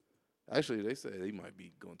Actually, they say he might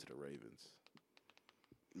be going to the Ravens.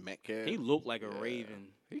 Metcalf. He looked like a Raven.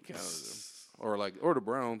 He counted them. Or the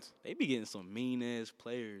Browns. They be getting some mean ass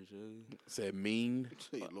players. Yo. Said mean.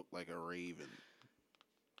 He looked like a Raven.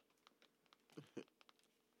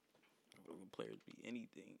 Players be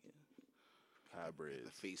anything. Hybrid.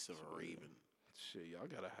 The face of a Raven. Shit, y'all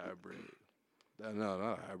got a hybrid. No,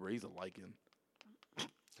 not a hybrid. He's a lichen.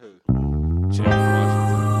 Who?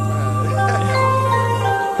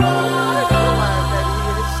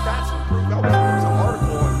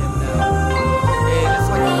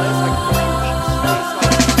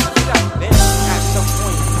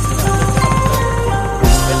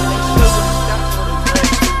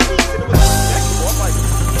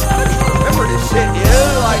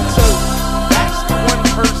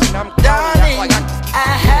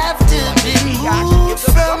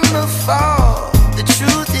 The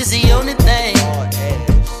truth is the only thing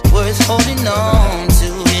worth holding on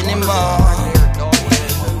to anymore.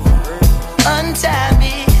 Untie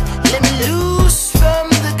me, let me loose from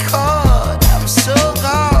the cord. I'm so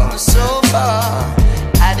gone, so far.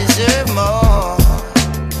 I deserve more.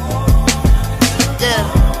 Yeah.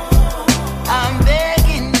 I'm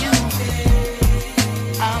begging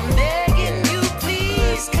you,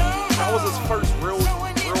 please come. That was his first real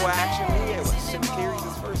action. He had 6 carries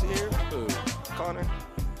his first year. Connor.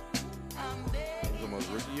 He's almost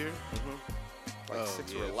rookie year. Like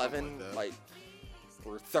 6 or 11, like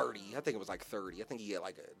or 30. I think it was like 30. I think he had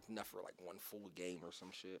like enough for like one full game or some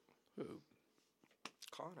shit. Who?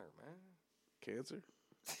 Connor, man. Cancer?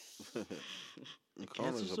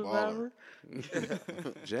 Connor's a baller.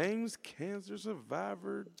 James, cancer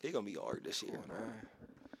survivor. He gonna be hard this year, man.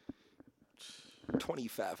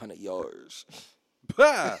 2,500 yards.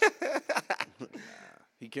 Bah!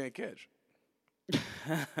 He can't catch.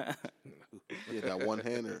 Yeah, that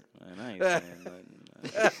one-hander. Man, I ain't saying nothing.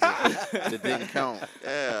 That didn't count.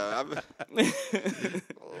 Yeah,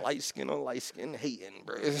 light skin on light skin hating,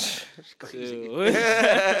 bro. It's crazy.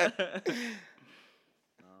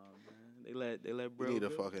 They let bro. We need a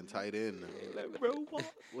go. fucking tight end. Let bro walk.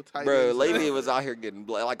 What tight Bro, end? Le'Veon was out here getting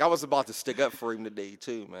blood. Like I was about to stick up for him today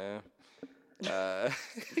too, man.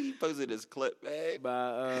 He posted his clip, man.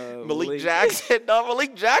 By Malik Jackson. No,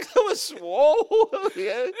 Malik Jackson was swole.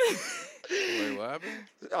 Yeah. Wait, what happened?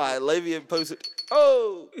 All right, Le'Veon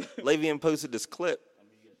posted this clip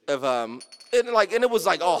of and it was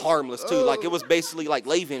like all harmless too. Like it was basically like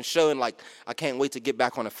Le'Veon showing like I can't wait to get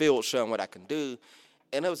back on the field, showing what I can do.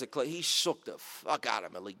 And it was a clip. He shook the fuck out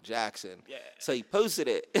of Malik Jackson. Yeah. So he posted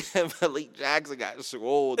it, and Malik Jackson got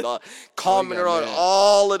swole, dog. Commented on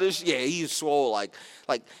all of this. Yeah, he was swole. Like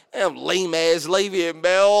damn lame ass Le'Veon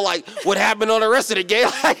Bell. Like what happened on the rest of the game?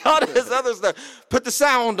 Like all this other stuff. Put the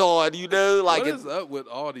sound on, you know. Like what is up with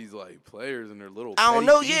all these like players and their little? I don't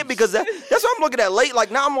know. beefs? Yeah, because that's what I'm looking at late.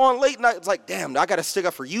 Like now I'm on late night. It's like damn, I got to stick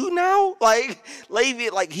up for you now. Like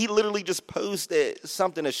Le'Veon, like he literally just posted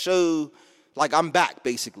something to show. Like, I'm back,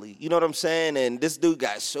 basically. You know what I'm saying? And this dude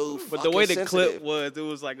got so fucking But the way the sensitive. clip was, it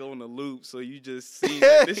was like on the loop, so you just see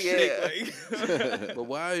like, this shit. Like, But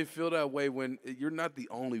why do you feel that way when you're not the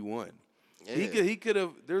only one? Yeah. He could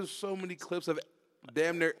have. There's so many clips of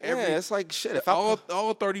damn near every. Yeah, it's like shit. If all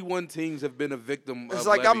 31 teams have been a victim. it's of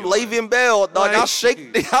like I'm Le'Veon. Le'Veon Bell, dog. Like, I'll shake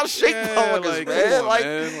yeah, motherfuckers, like, man. come on, Like,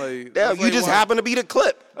 man. Like, damn, that's you like just why- happen to be the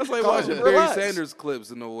clip. That's like Come watching on, Barry relax. Sanders clips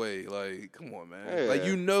in a way. Like, come on, man. Yeah. Like,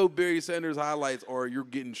 you know Barry Sanders highlights or you're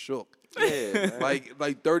getting shook. Yeah, man.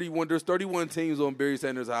 Like 31. There's 31 teams on Barry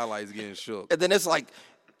Sanders highlights getting shook. And then it's like,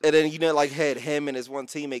 and then, you know, like had him and his one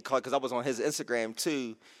teammate called, because I was on his Instagram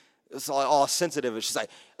too. It's all sensitive. And she's like,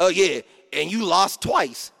 oh, yeah, and you lost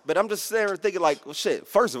twice. But I'm just there thinking like, well, shit,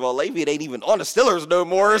 first of all, Le'Veon ain't even on the Steelers no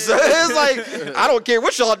more. So it's like, I don't care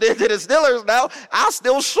what y'all did to the Steelers now. I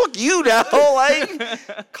still shook you now.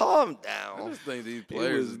 Like, calm I down. just think these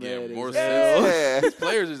players was is getting mad more as sensitive. Yeah. These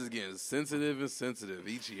players are just getting sensitive and sensitive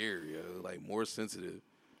each year, yo. Like, more sensitive.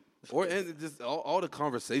 And just all the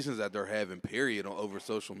conversations that they're having, period, over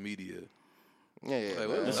social media. Yeah, yeah. Like, man.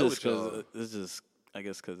 what- it's Know just what y'all- because it's just, I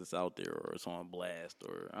guess, because it's out there or it's on blast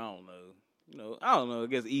or I don't know. You know, I don't know. I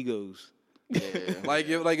guess egos. Like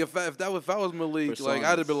if I was Malik, like Personas.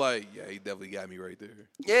 I'd have been like, yeah, he definitely got me right there.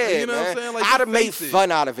 Yeah, Like, you know man. what I'm saying? Like, I'd have you made face it. fun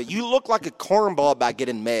out of it. You look like a cornball by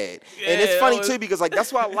getting mad. And it's Yeah, funny, it too, was- because, like,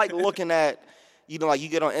 that's why I like looking at, you know, like, you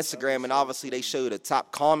get on Instagram, and obviously they show the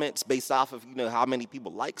top comments based off of, you know, how many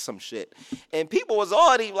people like some shit. And people was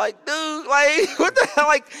already like, dude, like, what the hell?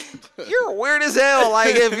 Like, you're weird as hell.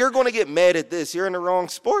 Like, if you're going to get mad at this, you're in the wrong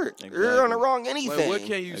sport. You're in the wrong anything. Like, what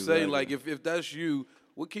can you say? Exactly. Like, if that's you,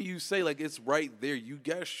 what can you say? Like, it's right there. You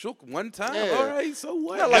got shook one time. Yeah. All right, so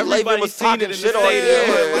what? Yeah, like Everybody Laban was seen it talking in the shit all stadium. year.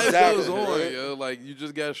 Yeah, life Exactly. goes on, yo. Like, you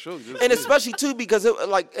just got shook. Just And do it. especially too because it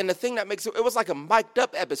like, and the thing that makes it was like a mic'd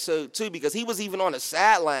up episode too because he was even on the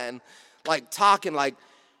sideline, like talking like,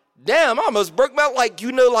 damn, I almost broke my like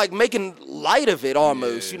like making light of it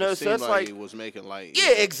almost, Yeah, you know. So Seemed it's like like, he was making light.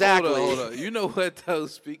 yeah, exactly. Hold on. You know what, though?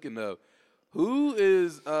 Speaking of, who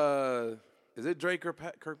is it Drake or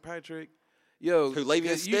Kirkpatrick? Yo, Who,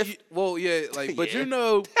 Le'Veon Stiff? Well, yeah, like, but Yeah. you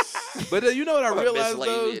know what I realized Miss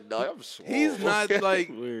though? Le'Veon, dog. I'm swole. He's not like,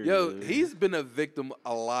 Weird, yo, man. he's been a victim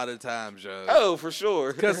a lot of times, yo. Oh, for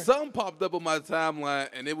sure. Because something popped up on my timeline,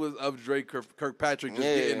 and it was of Drake Kirkpatrick just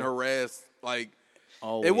Yeah. getting harassed. Like,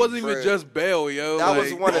 Always. it wasn't even Bruh. just Bell, yo. That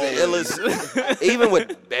was like- one of the illest. Even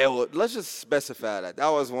with Bell, let's just specify that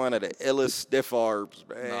was one of the illest stiff arms,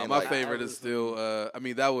 man. Nah, my Like, favorite is still. I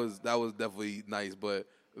mean, that was definitely nice, but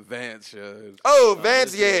Vance, yo. Oh,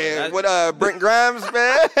 Vance, yeah, with Brent Grimes,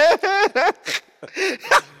 man.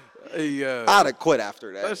 Hey, I'd have quit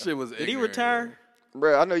after that that. shit was. Did he retire?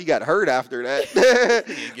 Bro, I know you got hurt after that.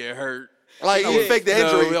 He didn't get hurt. Like, you faked the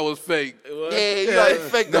injury. No, that was fake. Yeah, you like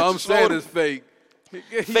fake the No, I'm saying shoulder. it's fake. He ain't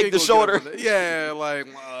the gonna get up shoulder. for that. Yeah, like,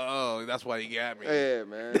 oh, that's why he got me. Yeah,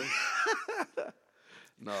 man.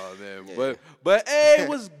 No, man. But hey,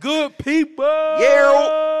 what's good, people?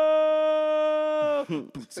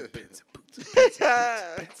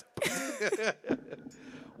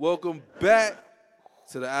 Welcome back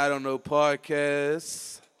to the I Don't Know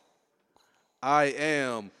podcast. I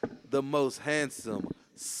am the most handsome,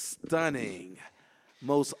 stunning,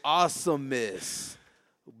 most awesomest,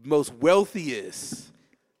 most wealthiest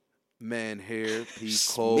man here, Pete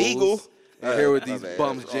Coles. Smeagol. And here with My these bad,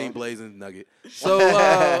 bums, that's Jane wrong. Blazing Nugget. So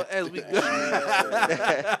as we go,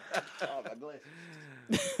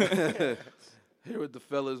 here with the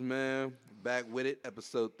fellas, man, back with it,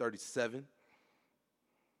 episode 37.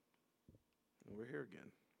 And we're here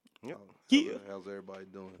again. Yep. How's everybody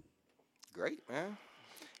doing? Great, man.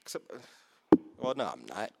 Except, well, no, I'm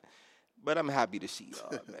not. But I'm happy to see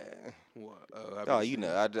y'all, man. What? Oh, you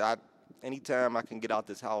know, I anytime I can get out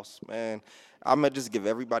this house, man, I'm gonna just give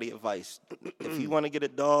everybody advice. If you want to get a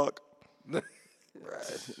dog, bruh,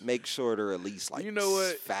 make sure they're at least like You know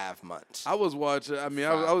what? 5 months. I was watching. I mean,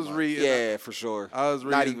 I was reading. Yeah, for sure. I was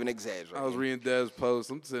not reading- even exaggerating. I was reading Dev's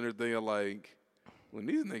post. I'm sitting there thinking like, when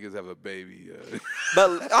these niggas have a baby,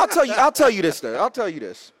 But I'll tell you this though. I'll tell you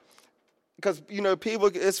this. Because, you know, people,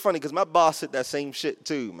 it's funny because my boss said that same shit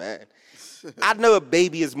too, man. I know a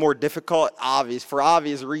baby is more difficult, for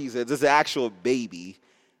obvious reasons. It's an actual baby.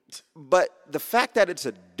 But the fact that it's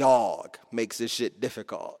a dog makes this shit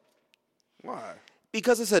difficult. why?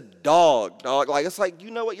 Because it's a dog. Like, it's like, you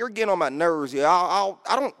know what? You're getting on my nerves. Yeah,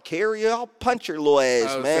 I don't care. Yeah, I'll punch your little ass,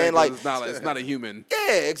 I was man. saying, 'cause Like, it's not a human.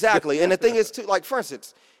 yeah, exactly. And the thing is, too, like, for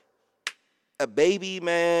instance, a baby,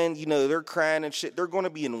 man, you know, they're crying and shit. They're going to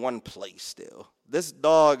be in one place still. This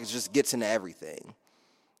dog just gets into everything.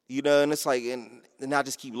 You know, and it's like, and I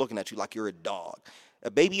just keep looking at you like you're a dog.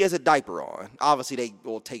 A baby has a diaper on. Obviously, they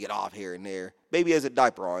will take it off here and there. Baby has a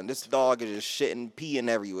diaper on. This dog is just shitting, peeing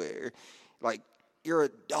everywhere. Like, you're a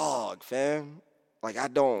dog, fam. Like, I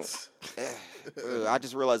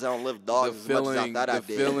just realized I don't live The dogs as much as I feeling, thought I the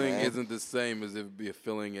did, feeling man. isn't the same as if it be a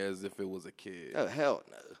feeling as if it was a kid. Oh, hell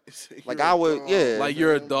no. Like, You're I a would, dog. yeah. Like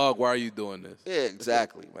you're a dog. Why are you doing this? Yeah,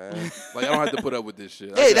 exactly, man. Like I don't have to put up with this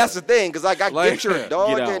shit. Hey, that's the thing, because like, I Like, get you're a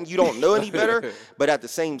dog Get out. and you don't know any better, but at the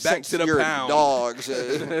same Back sense, to the you're pound. a dog.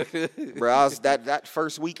 So, bro, I was, that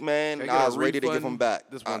first week, man, Can I get I a was ready to give refund? them back.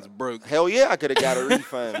 This one's broke. Hell yeah, I could have got a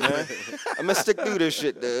refund, man. I'm gonna stick through this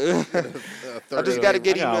shit, dude. I just got to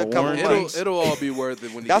get I him got a couple warrant. months. It'll all be worth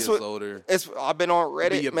it when he That's gets what- older. I've been on Be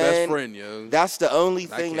Reddit, your man. best friend, yo. That's the only I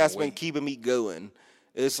thing can't that's been wait. keeping me going.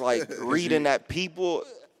 It's like reading that people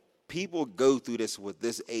go through this with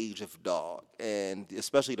this age of dog, and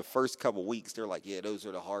especially the first couple weeks, they're like, yeah, those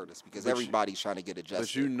are the hardest because everybody's trying to get adjusted.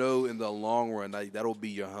 But you know, in the long run, that'll be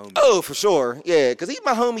your homie. Oh, for sure, yeah, because he's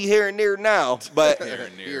my homie here and there now, but Here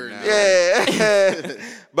and there Here and now. yeah,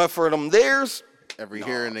 but for them theirs, Every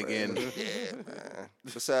here and again. yeah, man.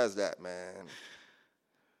 Besides that, man,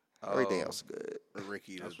 everything else good.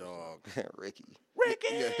 Ricky the dog. Ricky.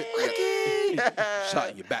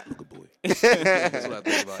 Shot in your back, little boy. That's what I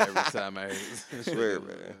think about every time I hear it. Swear,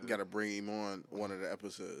 man. Got to bring him on one of the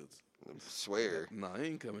episodes. Swear. No, he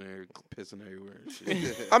ain't coming here pissing everywhere and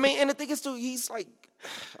shit. I mean, and the thing is, too, he's like,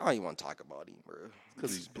 I don't even want to talk about him, bro.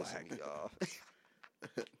 'Cause he's Pissing black. me off.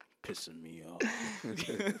 Pissing me off.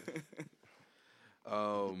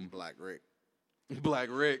 Black Rick. Black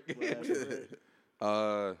Rick.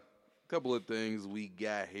 Couple of things we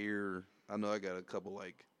got here. I know I got a couple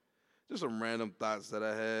like just some random thoughts that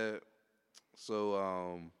I had.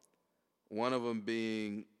 So one of them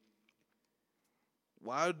being,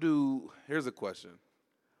 here's a question.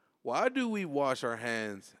 Why do we wash our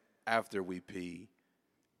hands after we pee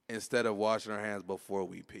instead of washing our hands before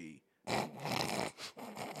we pee?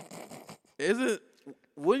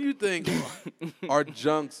 Wouldn't you think our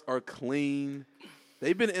junks are clean?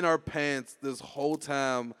 They've been in our pants this whole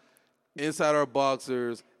time, inside our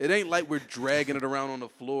boxers. It ain't like we're dragging it around on the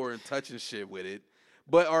floor and touching shit with it.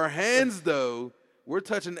 But our hands, though, we're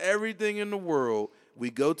touching everything in the world. We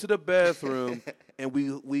go to the bathroom and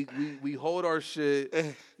we hold our shit.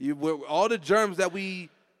 All the germs that we,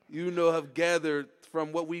 have gathered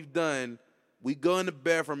from what we've done, we go in the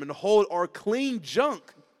bathroom and hold our clean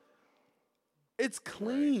junk. It's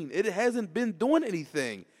clean. Right. It hasn't been doing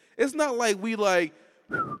anything. It's not like we like,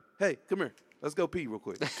 hey, come here. Let's go pee real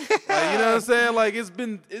quick. You know what I'm saying? Like it's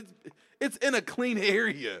in a clean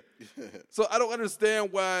area. So I don't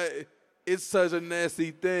understand why it's such a nasty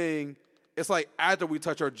thing. It's like after we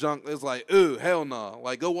touch our junk, it's like, ooh, hell no.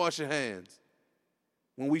 Like, go wash your hands.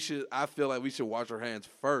 When I feel like we should wash our hands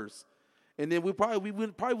first. And then we probably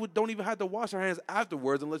don't even have to wash our hands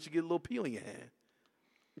afterwards unless you get a little pee on your hand.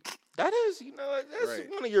 That is, that's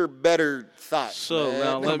one of your better thoughts. So man.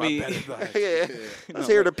 now let me. Let's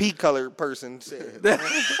hear the pea color person say it.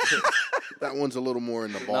 That one's a little more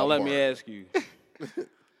in the ballpark. Now let me ask you.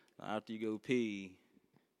 After you go pee,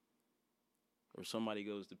 or somebody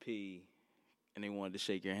goes to pee, and they wanted to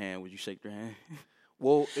shake your hand, would you shake their hand?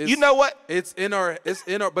 Well, you know what? It's in our,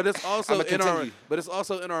 but it's also in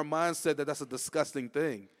our mindset that that's a disgusting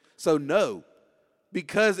thing. So no.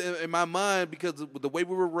 Because in my mind, because of the way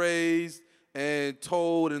we were raised and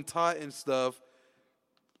told and taught and stuff,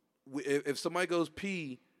 if somebody goes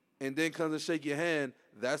pee and then comes and shake your hand,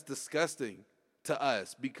 that's disgusting to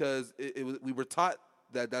us because we were taught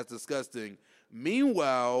that that's disgusting.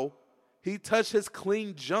 Meanwhile, he touched his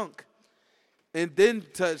clean junk and then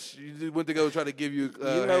went to go try to give you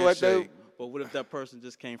a you know what, though? But what if that person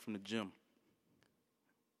just came from the gym?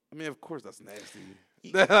 I mean, of course that's nasty.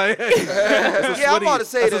 I'm about to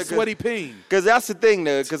say that's a sweaty peen. Because that's the thing,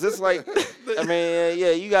 though. Because it's like, I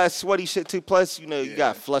mean, you got sweaty shit too. Plus, you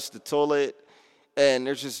got to flush the toilet, and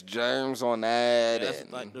there's just germs on that.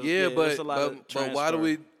 But why do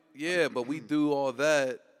we? Yeah, but we do all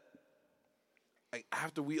that like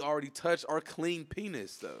after we already touched our clean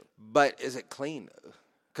penis, though. But is it clean though?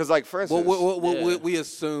 Because, like, for instance, we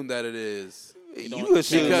assume that it is. You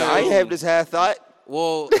assume. I have this half thought.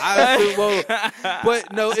 Well, I assume,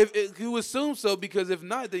 but no, if you assume so, because if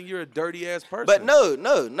not, then you're a dirty ass person. But no,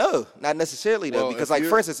 not necessarily though, because like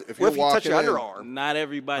for instance, what if you touch your underarm? Not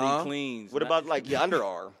everybody cleans. What about like your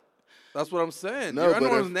underarm? That's what I'm saying. No, your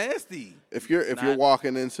underarm's nasty. If you're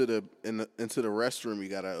walking into the restroom, you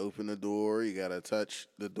gotta open the door. You gotta touch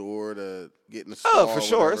the door to get in the stall. Oh, for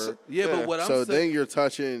sure. But what I'm saying. So then you're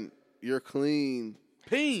touching your clean.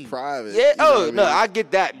 Peen. Private. Yeah. No, I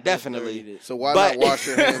get that definitely. So why not wash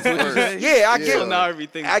your hands first? I get. So now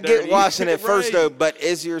everything's I get dirty. washing it first though. But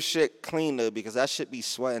is your shit clean though? Because that should be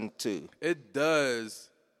sweating too. It does,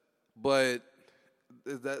 but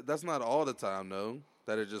that's not all the time though.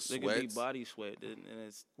 That it just sweats. It can be body sweat, and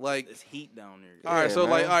it's like it's heat down there. All right, so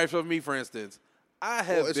for me, for instance. I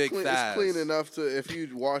have big thighs. It's clean enough to if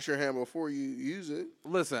you wash your hand before you use it.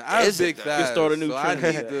 Listen, I have big thighs. You start a new so I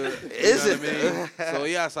trend. need to. Is it? What I mean? So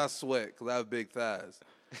yes, I sweat because I have big thighs.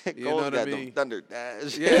 You know what I mean? Thunder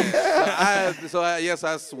dash. Yeah. Yes,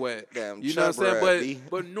 I sweat. Damn, you know what I'm saying? Chubby.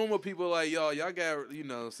 But normal people like y'all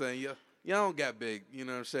got saying y'all don't got big. You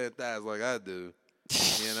know what I'm saying? Thighs like I do.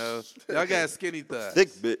 You know, y'all got skinny thighs. Thick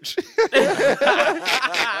bitch.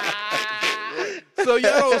 So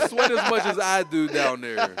y'all don't sweat as much as I do down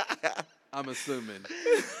there. I'm assuming.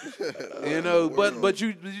 But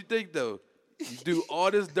you think though, you do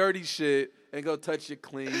all this dirty shit and go touch your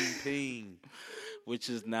clean peen, which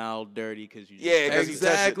is now dirty because you.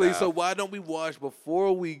 Exactly. So why don't we wash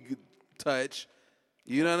before we touch?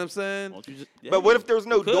 You know what I'm saying? But what if there's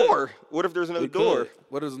no door? What if there's no door?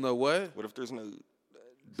 What is no what? What if there's no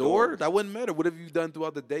door? That wouldn't matter. What have you done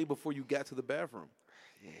throughout the day before you got to the bathroom?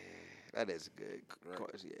 Yeah, that is a good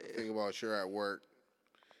question. Yeah. Think about you're at work.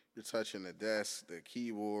 You're touching the desk, the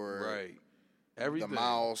keyboard, right? Everything. The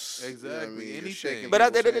mouse. Exactly. You know what I mean? Anything. But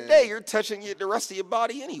at the end of the day, you're touching the rest of your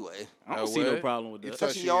body anyway. I don't see no problem with that. You're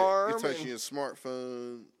touching your arm. You're touching your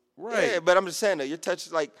smartphone. Right. Yeah, but I'm just saying though, you're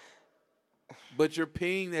touching like. But your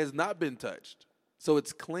peen has not been touched, so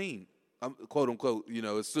it's clean. I'm quote unquote,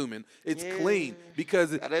 assuming it's clean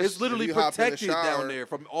because it's literally protected down there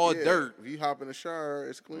from all dirt. If you hop in the shower,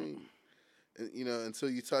 it's clean. until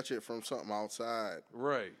you touch it from something outside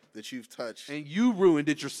Right. that you've touched. And you ruined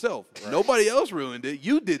it yourself. Nobody else ruined it.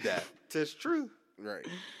 You did that. That's true. Right.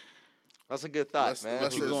 That's a good thought, Unless- man.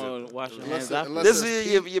 unless You there's- going to wash your unless- hands after? unless- This there's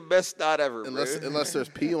is your best thought ever, Unless bro. unless there's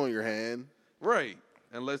pee on your hand. Right.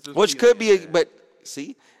 Unless there's Which pee could on be, your hand. but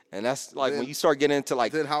see, and that's like when Then- you start getting into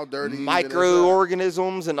like Then how dirty even is that?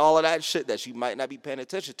 microorganisms and all of that shit that you might not be paying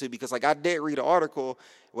attention to. Because like I did read an article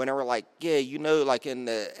when they were like, yeah, like in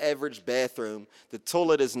the average bathroom, the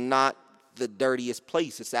toilet is not the dirtiest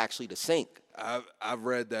place. It's actually the sink. I've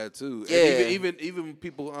read that too. Yeah. And even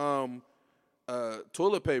people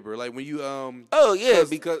toilet paper, like when you Oh yeah,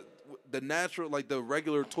 because the natural, like the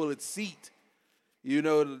regular toilet seat,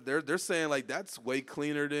 they're saying like that's way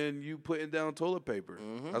cleaner than you putting down toilet paper.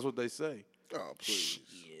 That's what they say. Oh, please.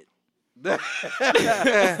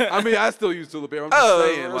 I mean, I still use toilet paper. I'm just Oh,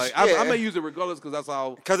 saying, like I yeah. may use it regardless because that's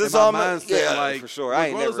how. 'Cause it's in my all my- mindset, yeah, like for sure. I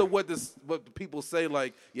ain't regardless never- of what the people say,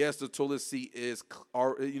 like yes, the toilet seat is,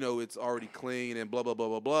 it's already clean and blah blah blah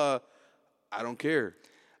blah blah. I don't care.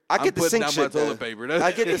 I I'm get the putting sink down shit my toilet though. paper.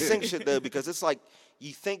 I get the sink shit though because it's like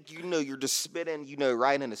you think you're just spitting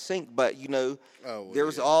right in the sink, but well,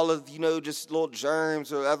 there's yeah. all of just little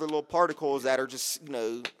germs or other little particles that are just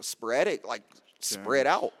sporadic, like spread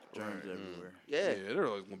out. Germs everywhere. Yeah. Yeah, there are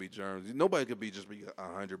always gonna be germs. Nobody could be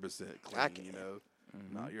 100% clean. I can't.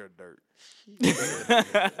 Nah, you're a dirt.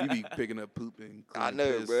 You be picking up poop and I clean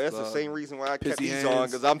know, piss, bro. That's the dog. same reason why I kept pissy these on,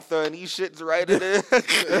 hands. because I'm throwing these shits right in there.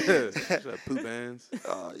 Shut up, poop hands.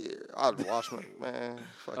 Oh yeah, I'd wash my man.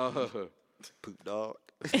 Fuck you, poop dog.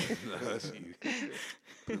 No, that's you.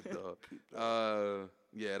 Poop dog.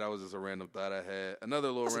 Yeah, that was just a random thought I had. Another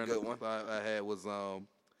little That's a random good one. thought I had was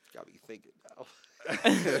Got me thinking now.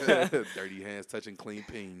 dirty hands touching clean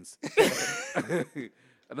peens.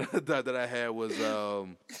 Another thought that I had was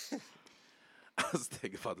I was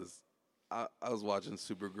thinking about this. I was watching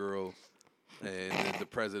Supergirl, and the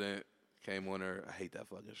president came on her. I hate that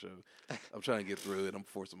fucking show. I'm trying to get through it. I'm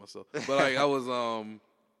forcing myself. But like I was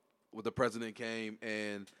when the president came,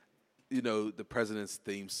 and the president's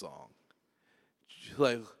theme song.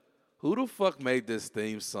 Like, who the fuck made this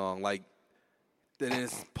theme song? Like, that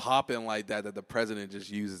it's popping like that the president just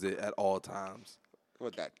uses it at all times.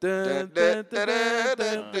 What that? Dun, dun, dun, dun,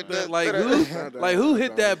 dun, dun, dun. Like who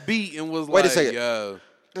hit that beat and was Wait a like, second. yo.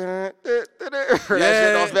 That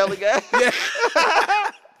shit off Belly Guy. Yeah.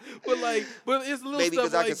 but it's little Maybe 'cause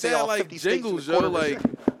stuff I can like say that, all like 50 states jingles, in a yo. quarter.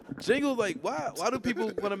 Like jingles, like why do people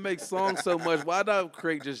want to make songs so much? Why not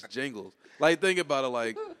create just jingles? Like think about it,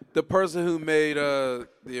 like the person who made the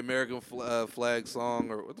American flag song,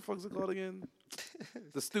 or what the fuck is it called again?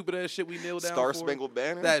 The stupid ass shit we nailed down. Star for? Spangled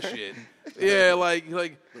Banner. That shit. Yeah, like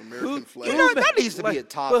American flag. That needs to be a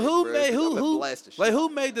topic. But who bro, made 'cause I'ma who blast the shit like out. who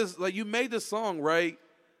made this? Like you made this song, right?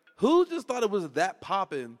 Who just thought it was that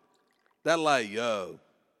poppin'? That like, yo,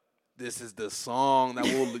 this is the song that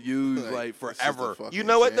we'll use like This is the forever. fucking You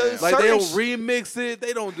know what, though? jam. Like they certain don't remix it.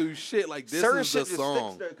 They don't do shit. Like this Certain is shit the just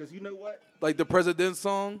song. sticks though, because you know what? Like the president's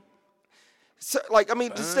song.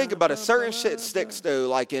 Just think about it. Certain shit sticks though.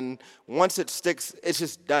 Like, and once it sticks, it's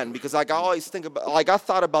just done. Because like I always think about, like I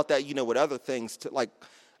thought about that, with other things, like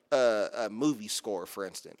a movie score, for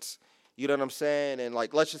instance. You know what I'm saying? And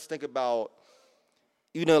like, let's just think about,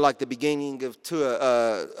 like the beginning of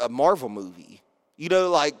a Marvel movie.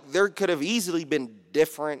 Like there could have easily been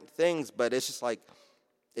different things, but it's just like,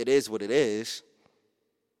 it is what it is.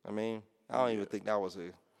 I mean, I don't even think that was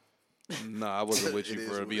a. No, I wasn't with It you is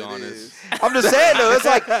for to what be it honest. is. I'm just saying though, it's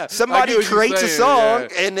like somebody what you're creates a saying, song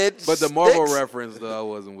yeah. and it. But the Marvel sticks. reference though, I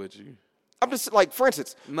wasn't with you. I'm just like, for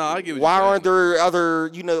instance, No, I get what why you're aren't saying. there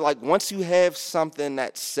other, like once you have something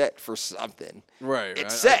that's set for something, Right,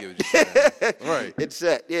 it's I set. get what you're saying. Right. It's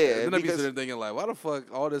set, yeah. Then I be because- sitting there thinking like, why the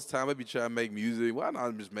fuck all this time I be trying to make music? Why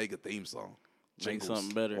not just make a theme song? Make Jingles.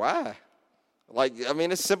 something better. why? Like, I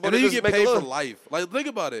mean, it's simple. And then to you just get make paid a for look. life. Like think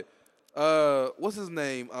about it. What's his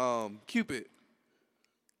name? Cupid.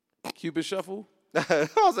 Cupid Shuffle. I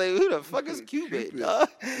was like, who the fuck is Cupid? dawg?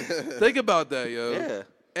 Think about that, yo. Yeah.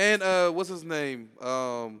 And what's his name?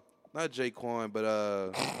 Not Jaquan,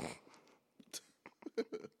 but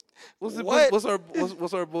What?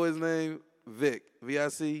 what's our boy's name? Vic.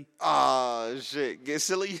 VIC. Oh shit, get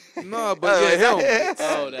silly. No, but yeah, him.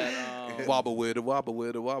 Oh, that Wobble with it, wobble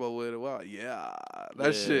with it, wobble with it, wobble. Yeah, that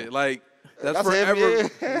Yeah. shit. Like that's That's him, forever.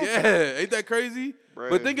 yeah. Yeah, ain't that crazy? Bruh.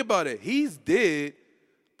 But think about it. He's dead,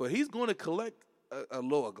 but he's going to collect a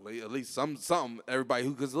low, at least something. Everybody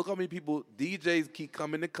because look how many people DJs keep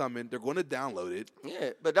coming and coming. They're going to download it.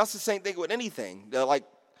 Yeah, but that's the same thing with anything. They're like,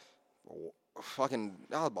 fucking,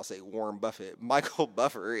 I was about to say Warren Buffett, Michael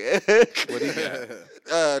Buffer. What he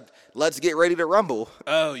got? Let's Get Ready to Rumble.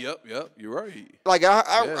 Oh, yep. You're right. Like Yeah.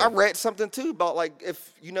 I read something too about like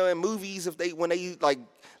if you know in movies if when they like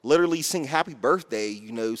literally sing Happy Birthday,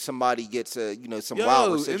 you know somebody gets some wild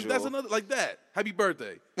Yo, residual. and that's another like that. Happy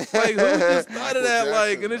birthday. Like who just started that? Jackson,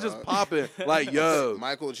 Like, and it's just dog. popping. Like, yo,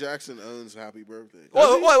 Michael Jackson owns Happy Birthday.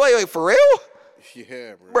 Wait, for real?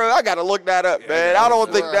 Yeah, bro. Bro, I gotta look that up, man. I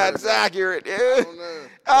don't think that's accurate, I dude. don't know.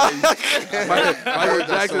 Michael that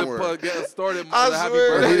Jackson somewhere. started I the Happy swear.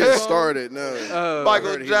 Bro, birthday. he didn't song. start it, no. Michael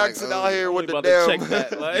heard he, Jackson like, out owned here it. with the about to check damn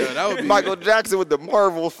that. Like, Yeah, that would be Michael Jackson with the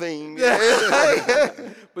Marvel theme.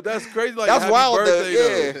 But that's crazy. Like That's Happy wild, though,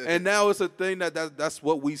 birthday, yeah. And now it's a thing that's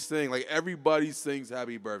what we sing. Like everybody sings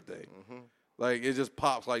Happy Birthday. Like it just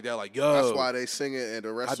pops like that. Like yo, That's why they sing it at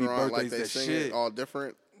the restaurant like birthday's they that sing shit. it all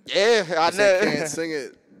different. Yeah, I 'Cause they know. can't sing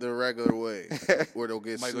it the regular way, or they'll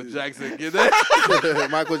get Michael sued. Jackson get that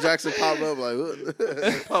Michael Jackson pop up like, "What?"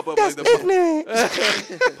 pop up like the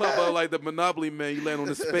pop up like the Monopoly man. You land on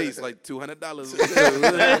the space like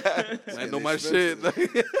 $200. I know my shit.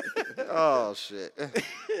 Oh shit.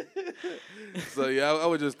 So yeah, I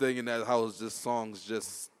was just thinking that how it's just songs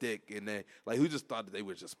just stick and they like who just thought that they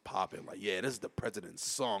were just popping like yeah this is the president's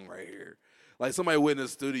song right here like somebody went in the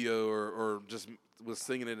studio or just was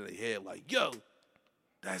singing it in their head like yo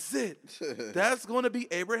that's it that's gonna be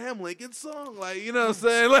Abraham Lincoln's song like you know what I'm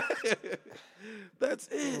saying like that's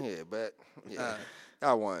it. Yeah, but yeah,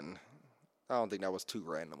 that one. I don't think that was too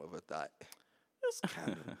random of a thought. That's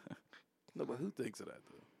kind of no, but who thinks of that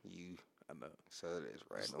though? You, I know. so it is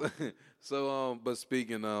random. So but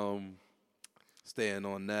speaking staying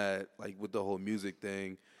on that like with the whole music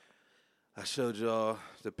thing, I showed y'all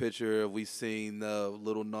the picture of we seen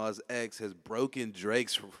Lil Nas X has broken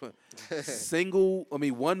Drake's 1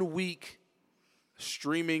 week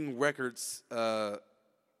streaming records. Hold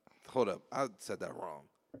up, I said that wrong.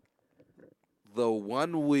 The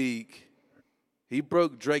 1 week he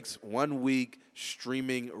broke Drake's 1 week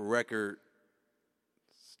streaming record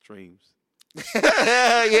streams.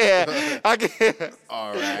 Yeah, I get.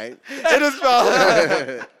 All right, It is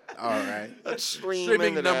about all right.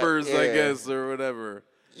 Streaming numbers, I guess, or whatever.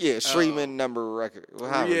 Yeah, streaming number record. Well,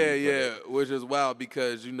 how would you put Yeah, it? which is wild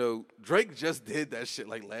because Drake just did that shit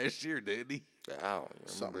like last year, didn't he? I don't remember.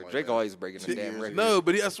 Something like Drake that. always breaking the 2 damn years record. No,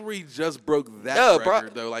 but I swear he just broke that No, bro.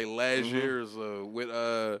 record though, like last year or so with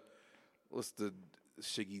what's the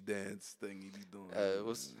shiggy dance thing he be doing?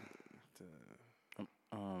 What's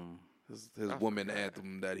his woman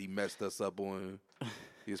anthem that he messed us up on.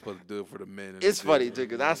 He was supposed to do it for the men. and It's the funny chicks. too,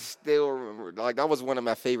 cause I still remember. Like that was one of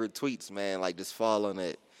my favorite tweets, man. Like just following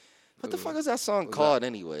it. What the fuck is that song called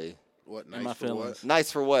anyway? What In my nice for feelings. what?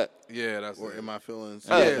 Nice for what? Yeah, that's Or it. in my feelings?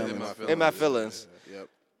 Oh, Yeah, In My In my Feelings. feelings. Yep.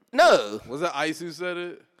 No, Was that Ice who said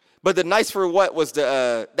it? but the nice for what was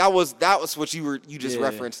the that was what you just Yeah.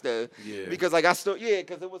 referenced though. Yeah. Because like I still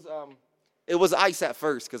because it was Ice at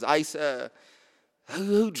first because Ice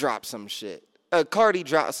who dropped some shit. Cardi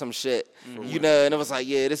dropped some shit, and it was like,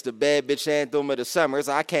 yeah, this the bad bitch anthem of the summer. It's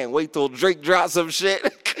like, I can't wait till Drake drops some shit.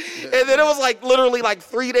 And then it was like literally like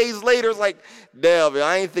 3 days later, it's like, damn, man,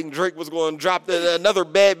 I didn't think Drake was going to drop another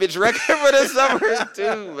bad bitch record for the summer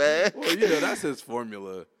too, man. Well, that's his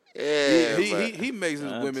formula. Yeah, He makes his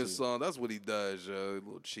That's women's it. song. That's what he does, yo.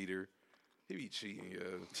 Little cheater. He be cheating,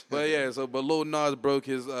 yo. But yeah, but Lil Nas broke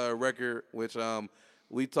his record, which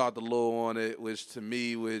we talked a little on it, which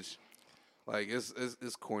like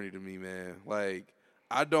it's corny to me, man. Like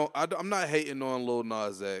I'm not hating on Lil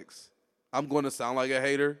Nas X. I'm going to sound like a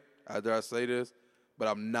hater after I say this, but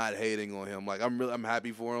I'm not hating on him. Like I'm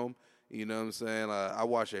happy for him. You know what I'm saying? I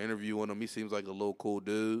watched an interview on him. He seems like a little cool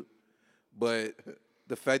dude, but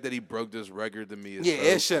the fact that he broke this record to me is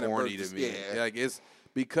it so shouldn't have corny broke to this- me. yeah. Like it's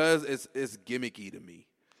because it's gimmicky to me.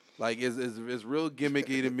 Like it's real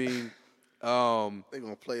gimmicky to me. They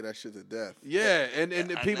gonna play that shit to death. Yeah, and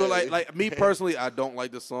people like me personally, I don't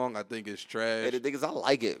like the song. I think it's trash. And the thing is, I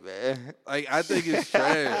like it, man. Like I think it's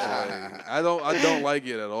trash. Like, I don't like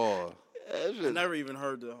it at all. That I shit- never even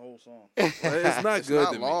heard the whole song. Like, it's not good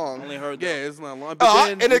Not to long. I only heard me. the Yeah, it's not long. But Oh,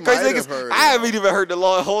 then, and the you crazy might thing is, have heard I it. haven't even heard the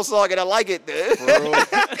whole song, and I like it. Dude.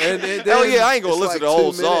 and then Hell yeah, I ain't gonna It's listen like to the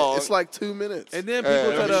whole 2 minutes. song. It's like 2 minutes. and then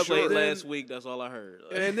people cut Pretty up. sure then- last week. That's all I heard.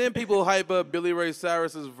 And then people hype up Billy Ray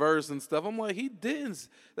Cyrus's verse and stuff. I'm like, he didn't.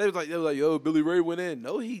 They was like, yo, Billy Ray went in.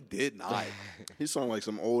 No, he did not. He sound like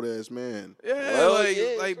some old ass man. Yeah, Well,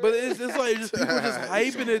 yeah, but it's like just people just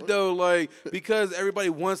hyping it though, like because everybody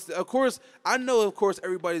wants to. Of course,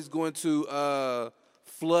 everybody's going to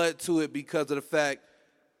flood to it because of the fact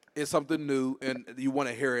it's something new, and you want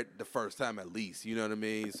to hear it the first time at least. You know what I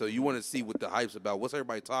mean? So you want to see what the hype's about. What's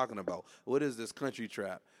everybody talking about? What is this country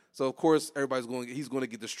trap? So of course he's going to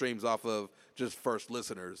get the streams off of just first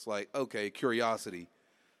listeners. Like, okay, curiosity.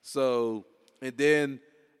 So and then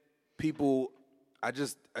people, I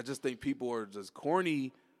just think people are just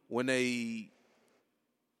corny when they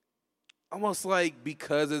almost like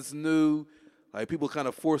because it's new. Like people kind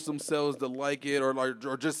of force themselves to like it, or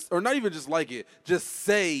not even just like it, just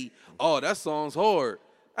say, "Oh, that song's hard."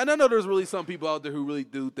 And I know there's really some people out there who really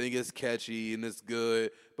do think it's catchy and it's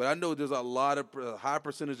good, but I know there's a high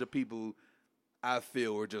percentage of people I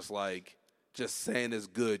feel are just saying it's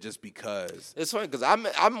good just because. It's funny because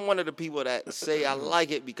I'm one of the people that say I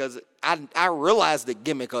like it because I realize the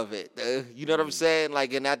gimmick of it. You know what I'm saying?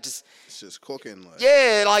 Like, and I just It's just cooking. Like,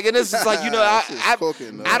 yeah, like, and it's just like, you know, It's just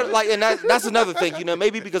cooking, I don't like, and that's another thing, you know,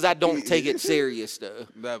 maybe because I don't take it serious though.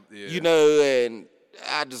 Yeah. You know, and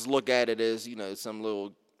I just look at it as, you know, some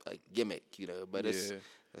little like gimmick, you know, but it's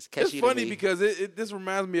catchy. It's funny to me. because this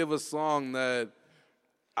reminds me of a song that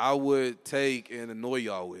I would take and annoy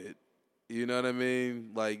y'all with. You know what I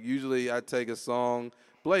mean? Like, usually I take a song.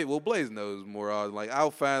 Blaze knows more. Like, I'll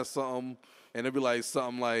find something, and it'll be like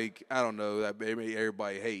something like, I don't know, that maybe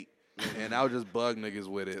everybody hate. And I'll just bug niggas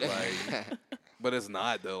with it. Like, but it's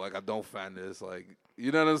not, though. Like, I don't find this. Like,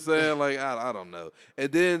 you know what I'm saying? Like, I don't know. And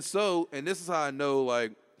then, and this is how I know,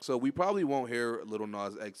 like, so we probably won't hear Lil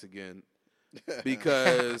Nas X again.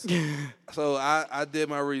 Because, so I did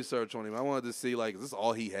my research on him. I wanted to see, like, is this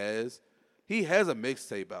all he has? He has a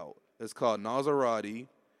mixtape out. It's called Nazarati,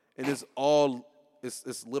 and it's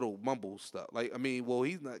little mumble stuff. Like, I mean, well,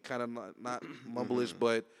 he's not mumble-ish,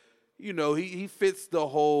 but you know, he fits the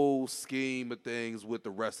whole scheme of things with the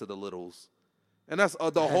rest of the littles, and that's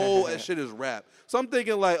the whole that shit is rap. So I'm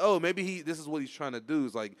thinking like, oh, maybe this is what he's trying to do.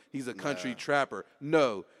 Is like he's a country trapper.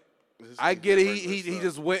 No, I get it. He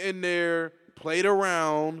just went in there, played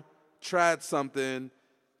around, tried something.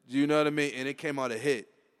 You know what I mean? And it came out a hit.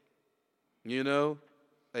 You know.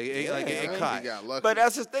 It caught. He got lucky. But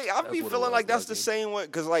that's the thing. I be what it feeling was, like that's lucky. the same way.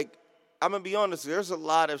 Because, like, I'm going to be honest, there's a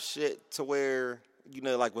lot of shit to where, you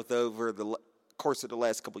know, like with over the course of the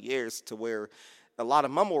last couple years, to where a lot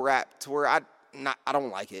of mumble rap, to where I don't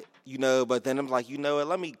like it, you know. But then I'm like, you know what,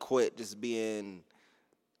 let me quit just being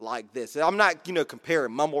like this. And I'm not, you know,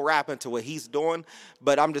 comparing mumble rapping to what he's doing.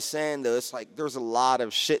 But I'm just saying, though, it's like there's a lot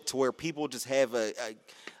of shit to where people just have a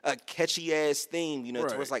catchy ass theme, you know,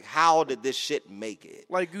 to where it's like, how did this shit make it?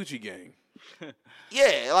 Like Gucci Gang.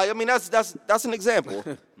 Yeah, like I mean, that's an example.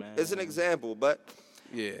 It's an example, but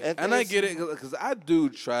Yeah, and I get it because I do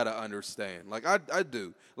try to understand. Like I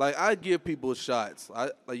do. Like I give people shots.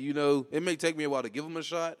 Like you know, it may take me a while to give them a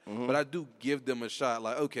shot, but I do give them a shot.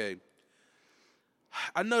 Like okay,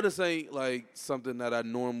 I know this ain't like something that I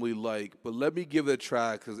normally like, but let me give it a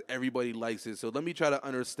try because everybody likes it. So let me try to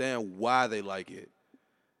understand why they like it.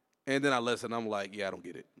 And then I listen. I'm like, yeah, I don't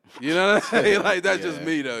get it. You know what I'm saying? Like that's just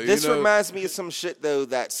me though. This you know? reminds me of some shit though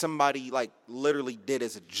that somebody like literally did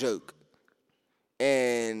as a joke.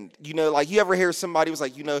 And you know, like you ever hear somebody was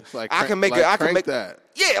like, you know, Like I can make that.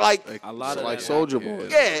 Yeah, like A lot of like that Soldier happen, Boy.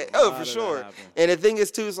 yeah, A oh lot for of that sure. happen. And the thing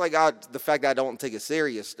is too, is like the fact that I don't take it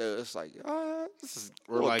serious though. It's like, this is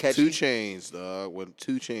a Or little like catchy. 2 Chainz, dog. When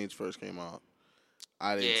 2 Chainz first came out,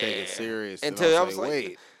 I didn't take it Yeah. serious. Until And I I was was like, like,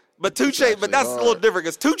 wait. But 2 Chainz, but that's a little hard. different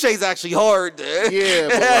because 2 Chainz actually hard. Dude. Yeah,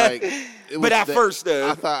 but like, it was But at first,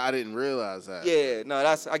 though. I thought I didn't realize that. Yeah, no,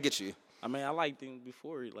 I get you. I mean, I liked him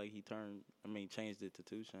before, like he changed it to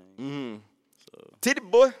 2 Chainz. Mm-hmm. So Titty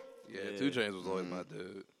boy, Yeah, 2 Chainz was always my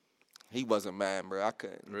dude. he wasn't mad, bro. I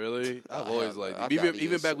couldn't. Really? I've Oh, always hell no. liked I him. thought he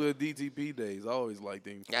Even was- back with the DTP days, I always liked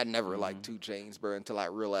him. I never liked 2 Chainz, bro, until I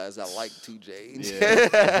realized I liked 2 Chainz.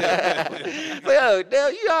 Yeah. But yo,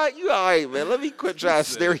 damn, you all right, man. Let me quit trying to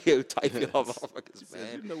stereotype y'all motherfuckers, You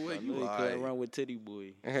man. know what? I You knew he lied. couldn't run with Titty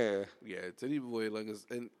Boy. Yeah. Yeah, Teddy Boy, like,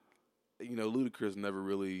 and you know, Ludacris never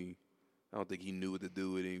really. I don't think he knew what to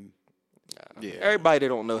do with him. Yeah. Everybody that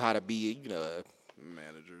don't know how to be, you know,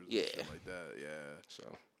 Managers, Yeah. and shit like that. Yeah.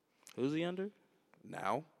 So Who's he under?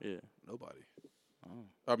 now, Yeah. nobody.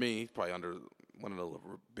 I mean, he's probably under one of the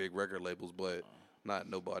big record labels, but not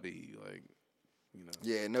nobody. Like, you know.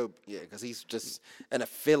 yeah, no, yeah, because he's just an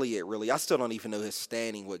affiliate, really. I still don't even know his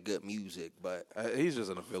standing with good music, but He's just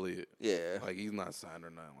an affiliate. yeah. Like he's not signed or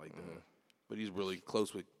nothing like that. But he's really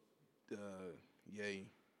close with Ye.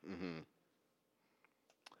 Mm-hmm.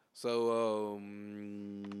 So,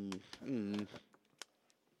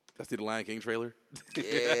 I see the Lion King trailer.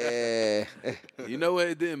 Yeah. You know what?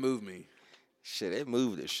 It didn't move me. Shit, it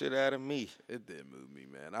moved the shit out of me. It didn't move me,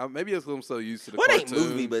 man. Maybe it's because I'm so used to the Well, it cartoon. ain't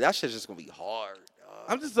moved me, but that shit's just gonna be hard.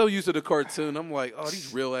 I'm just so used to the cartoon. I'm like, oh,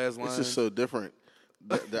 these real ass lines. It's just so different.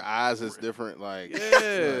 The eyes is different. Like,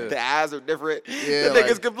 yeah. The eyes are different. Yeah, the like-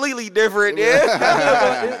 nigga's completely different.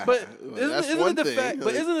 Yeah. but That's isn't one it the thing. fact?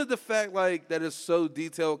 But isn't it the fact like that it's so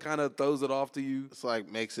detailed, kind of throws it off to you? it's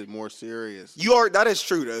like makes it more serious. You are. That is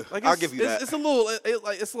true though. Like I'll it's- give you that. It's a little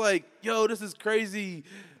it's like, yo, this is crazy.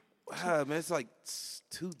 Ah, man, it's like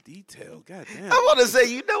too detailed. God damn. I want to say,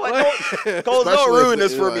 you know what? Cole, don't Especially ruin if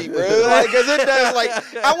this it- for me, bro. Like, cause it does. Like,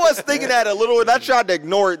 I was thinking that a little, and I tried to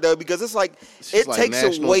ignore it though, because it's like it like takes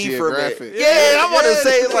National away from it. Geographic. Yeah, I want to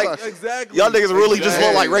say it's like exactly. y'all niggas really just look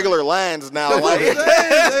like Exactly. regular lines now. That's what Like, I'm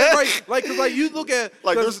saying. Right. Like, 'cause, like you look at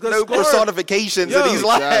like cause, there's no Scar- personifications Yo, of these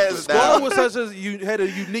lines exactly. now. Scar was such a had a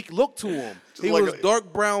unique look to him. He like was a-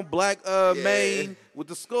 dark brown, black mane with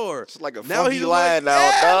the scar. It's like a now funky he line like,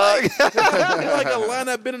 now, dog. like a line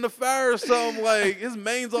that been in the fire or something. Like his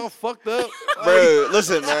mane's all fucked up. Like, Bro,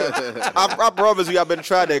 listen, man. I promise you, I've been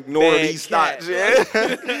trying to ignore Bad these cat. thoughts, yeah.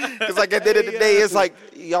 Because like at the end of the day, it's like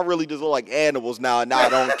y'all really just look like animals now, and now I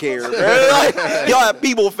don't care, bro. Like y'all have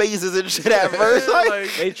people faces and shit at first. Like, like,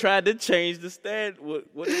 They tried to change the stand, what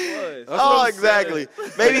it was. That's what oh, I'm exactly.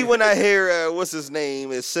 Maybe when I hear what's his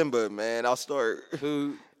name is Simba, man, I'll start.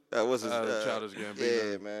 who? What's his? Childish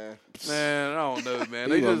Gambino. Yeah, man. Man, I don't know, man. He's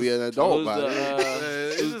They gonna just be an adult Who's by the,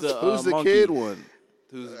 then. who's Who's the monkey? kid one?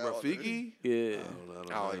 who's Rafiki? Yeah.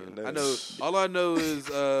 I don't even know. I know. All I know is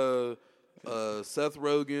Seth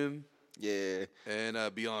Rogen Yeah. and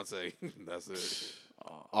Beyonce. That's it.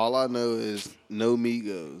 All I know is no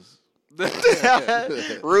Migos.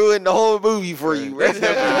 Ruined the whole movie for you, bro.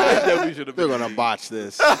 Definitely should have They're been. gonna botch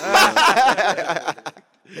this.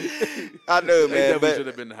 I know, They man, definitely should but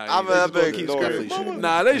have been hiding. I'm They just gonna gonna keep ignore screaming. it. Definitely should.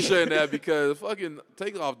 Nah, they shouldn't have because fucking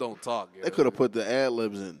Takeoff don't talk. They could have put the ad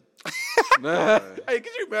libs in. Hey,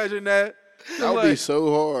 could you imagine that? That would be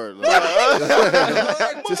so hard. Like,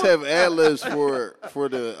 just have ad libs for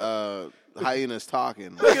the hyenas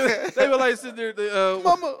talking. They were like sitting there,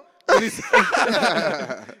 Mama. He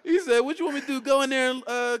said, "What you want me to do? Go in there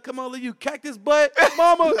and come on, leave you cactus butt,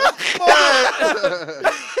 Mama,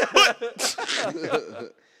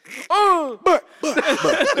 butt,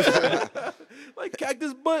 like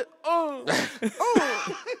cactus butt,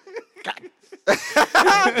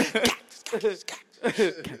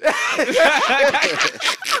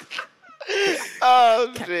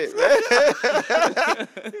 Oh shit, man.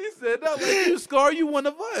 He said, "Not like you, Scar. You one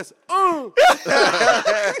of us."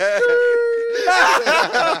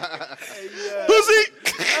 Pussy.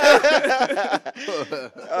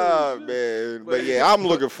 Oh man, but yeah, I'm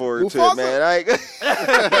looking forward to it, man. I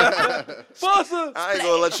ain't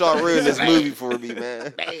gonna let y'all ruin this movie for me,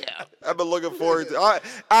 man. I've been looking forward to.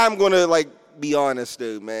 I'm gonna like be honest,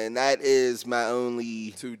 though, man. That is my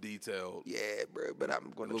only. Too detailed. Yeah, bro. But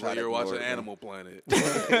I'm gonna Looks try like to you're ignore watching it, man. Animal Planet.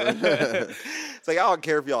 It's like I don't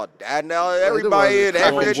care if y'all died now. Everybody in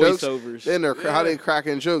cracking every jokes. voiceovers. Then they're how they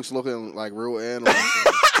cracking jokes looking like real animals.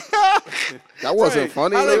 That wasn't Right.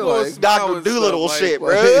 funny. How they gonna Like, smile Dr. and Doolittle stuff, shit,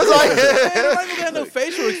 like- bro. It's like Ain't nobody got no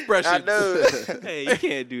facial expression. I know. Hey, you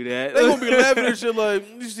can't do that. They gonna be laughing and shit like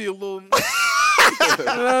you see a little.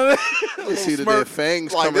 you see that their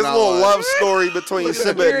fangs Like coming this out. little like, love story between Look at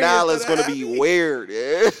Simba the and Nala is periods gonna of be weird.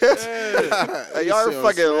 Yeah. Like, y'all are see on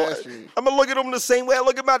fucking. Smash Street. I'm gonna look at them the same way I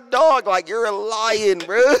look at my dog. Like you're a lion,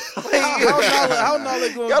 bro. How Nala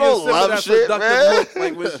gonna Y'all give don't Simba love that shit, seductive man. look?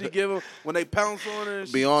 Like when she give him when they pounce on her. And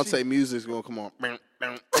Beyonce music's gonna come on.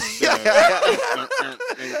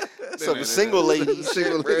 Some single ladies,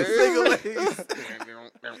 Single bro.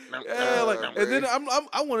 Yeah, like, and then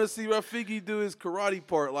I want to see Rafiki do his karate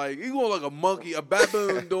part. Like he going like a monkey, a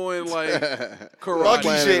baboon doing like karate. Monkey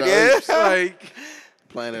Planet shit, of yeah. Apes. Like,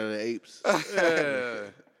 Planet of the Apes. yeah.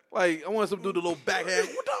 Like I want some to do the little backhand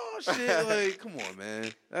shit. Like, come on,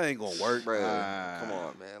 man, that ain't gonna work, Bro, come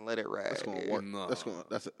on, man, let it ride. That's gonna yeah. work. No.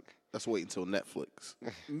 That's wait until Netflix.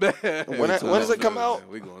 When does it come out?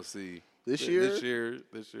 We gonna see This year?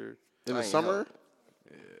 This year. In I the ain't summer?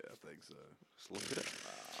 Yeah, I think so. Just look it up.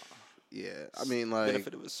 Yeah. I mean, like,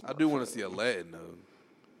 Benefit of his I do want to see Aladdin though.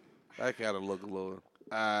 That kind of look a little.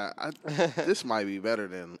 this might be better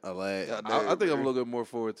than Aladdin. I think I'm looking more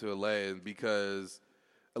forward to Aladdin because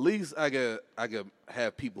at least I could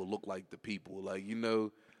have people look like the people. Like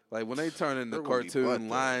like when they turn into They're gonna be cartoon butt, though.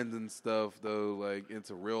 lines and stuff though, like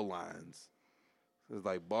into real lines. It's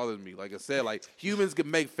like bothers me. Like I said, like humans can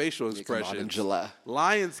make facial It come out in expressions. July.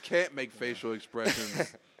 Lions can't make facial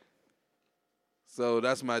expressions. So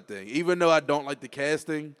that's my thing. Even though I don't like the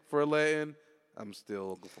casting for Aladdin, I'm still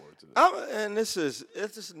looking forward to it. And it's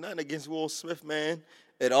just nothing against Will Smith, man,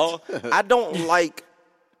 at all. I don't like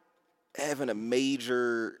having a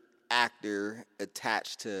major actor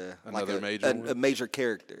attached to like Another major a one? major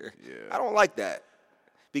character. Yeah. I don't like that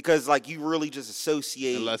because like you really just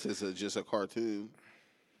associate. Unless it's just a cartoon.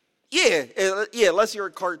 Yeah, unless you're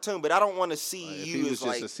a cartoon, but I don't want to see If you he as was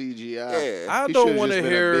like just a CGI. yeah. I He don't should've want to just been a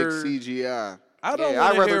hear. big CGI. I don't Yeah, want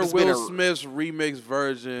I'd to rather hear just been Will a- Smith's remix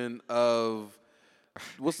version of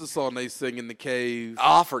what's the song they sing in the cave?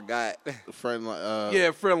 Oh, I forgot. Friend like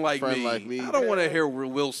Yeah, friend like Friend me. Like Me. I don't want to hear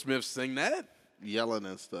Will Smith sing that. yelling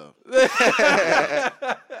and stuff.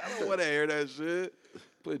 I don't want to hear that shit.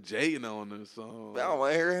 Put Jaden on this song. I don't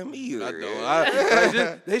want to hear him either. I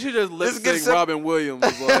don't. They should just lip Let's get sync some- Robin Williams.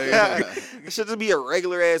 Like, It should just be a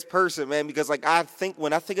regular ass person, man. Because like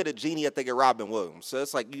when I think of the genie, I think of Robin Williams. So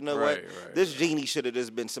it's like, you know Right, what? right, This genie should have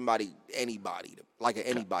just been anybody, like an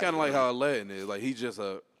anybody. kind of like how Aladdin is. Like he's just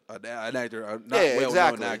an actor, a not yeah, well-known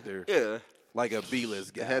exactly. actor, Yeah. like a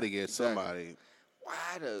B-list guy. They had to get somebody.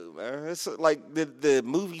 Why though, man? It's like the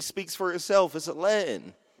movie speaks for itself. It's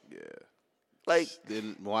Aladdin. Yeah, Like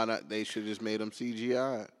Then why not? They should just made them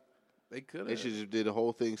CGI. they could They have. should just did the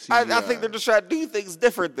whole thing CGI. I think they're just trying to do things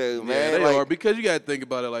different though, Yeah, man. they Like, are because you got to think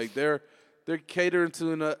about it. Like they're catering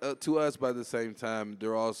to us, but at the same time,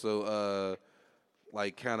 they're also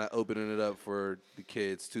like kind of opening it up for the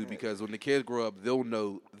kids too. Because when the kids grow up, they'll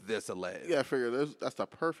know this Aladdin. You gotta figure that's the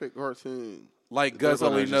perfect cartoon. Like They're Gus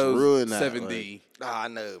gonna only just knows ruin that, 7D. I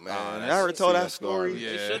know, man. that's- I ever told see, that that's story. garbage.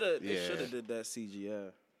 Yeah. They should have did that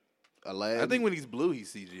CGI. Aladdin. I think when he's blue,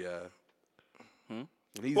 he's CGI. When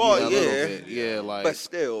he's Well, a yellow, little yeah. bit. Yeah, like But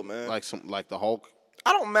still, man. like the Hulk.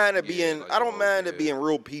 I don't mind it Yeah, being like I don't the mind Hulk, it being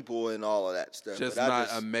real people and all of that stuff. just but I not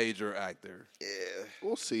just, a major actor. yeah.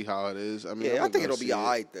 We'll see how it is. I mean, Yeah, I I'm think gonna it'll be see it.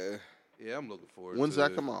 alright though. Yeah, I'm looking forward. When's to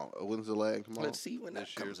that it. come out? When's the Aladdin come out? Let's see when that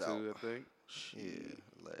This year comes too, out. I think.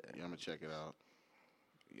 Yeah, I'm gonna check it out.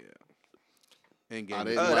 Yeah. And I game.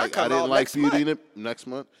 didn't that like. come I didn't out like next Beauty month. and the next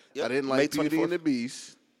month. Yep, I didn't May like Beauty 24th. and the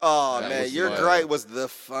Beast. Oh That man, was your like- gripe was the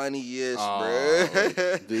funniest,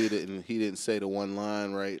 bro. Dude, and he didn't say the one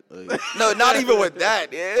line right. Like, No, not even with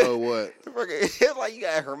that, yeah. oh what? It's like you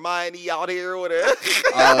got Hermione out here with it.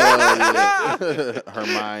 Oh yeah,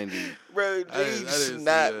 Hermione. Bro, I didn't dude, see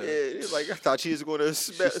snap. that. Yeah, it's like I thought she was going to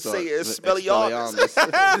She say started-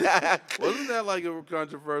 Expelliarmus. Wasn't that like a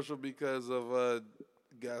controversial because of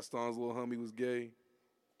Gaston's little homie was gay?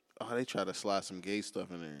 Oh, they try to slide some gay stuff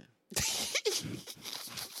in there.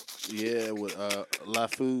 Yeah, with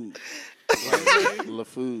LaFou.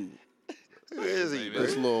 LaFou. Who is he,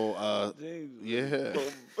 This bro? little yeah.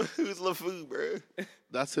 Who's LaFou, bro?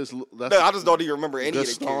 That's his. That's No, I just don't even remember any of the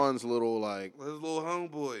characters. Gaston's little like His little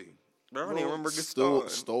homeboy. Bro, I don't even remember Sto-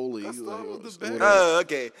 Gaston. Stoli. Gaston was the whatever. best. Oh,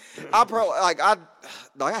 okay. I probably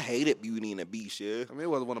I hated Beauty and the Beast, yeah. I mean, it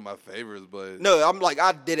wasn't one of my favorites, but No, I'm like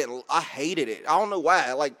I hated it. I don't know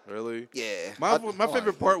why. Like, really, yeah. my I-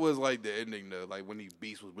 favorite part was like the ending though, like when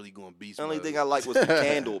Beast was really going beast. The only mode. thing I liked was the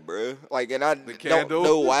candle, bro. Like, and I don't candle?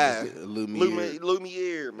 know why. Lumiere.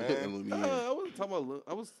 Lumiere, man. Lumiere. I wasn't talking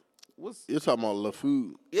about. What's You're talking about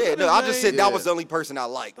LaFou. Yeah, no, his I just said name? that Yeah. was the only person I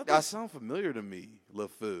liked. that That's sound familiar to me?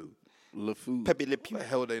 LaFou. LaFou. Pepe Le What Pew. the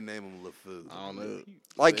hell would they name him LaFou? I don't know.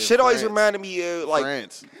 Like In shit always France. reminded me of like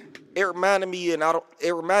France. it reminded me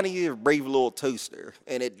of Brave Little Toaster,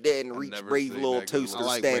 and it didn't reach never Brave seen Little that 'cause Toaster I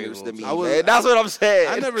like Brave standards to Little me. Toaster. Man. That's what I'm saying.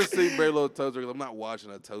 I never seen Brave Little Toaster because I'm not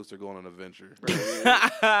watching a toaster go on an adventure.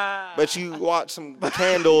 But you watch some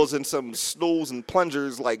candles and some stools and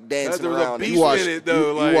plungers like dancing there was a around. beast You watched, in it,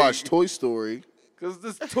 though, you like- watched Toy Story. Because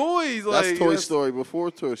this toys, like That's Toy Story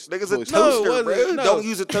before Toy Story. Niggas a No, toaster, it bro. wasn't. No. Don't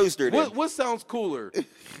use a toaster. Then. What sounds cooler?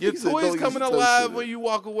 Your He said, toys "Don't use coming a toaster alive then." when you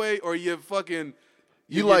walk away, or your fucking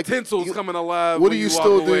You your like- utensils you- coming alive? What when do you walk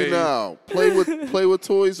still away? do now? Play with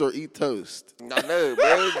toys or eat toast? I know,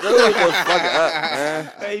 bro. Grow the fuck up,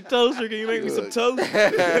 man. Hey, toaster, can you make me some toast?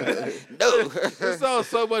 No. It sounds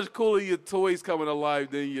so much cooler. Your toys coming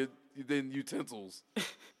alive than utensils.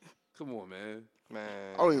 Come on, man. Man.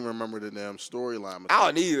 I don't even remember the damn storyline. I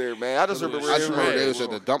don't either, man. I just remember. I just remember they Right. was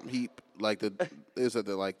at the dump heap, like they was at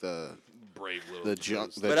the Brave little the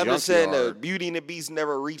junk. The But I'm just saying, the junkyard. Beauty and the Beast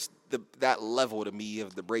never reached that level to me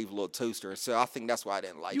of the Brave Little Toaster, so I think that's why I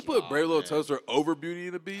didn't like You it. put Brave Little Toaster over Beauty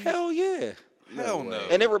and the Beast? Hell yeah. Hell no.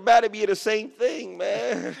 And everybody be the same thing,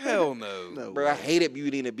 man. Hell no. No Bro, I way. hated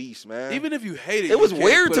Beauty and the Beast, man. Even if you hate it, it was you can't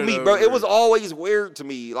weird put to me, bro. over. It was always weird to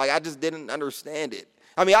me. Like I just didn't understand it.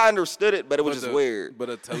 I mean, I understood it, but it was just the- weird. But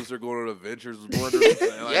a toaster going on adventures was more than like,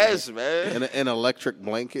 Yes, man. And an electric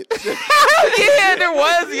blanket. Yeah, there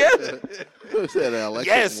was. Yeah, Who said an electric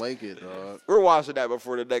Yes. blanket, dog? we're watching that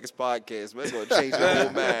before the next podcast, man. It's gonna change the whole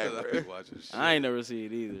mind, I bro. be watching shit. I ain't never seen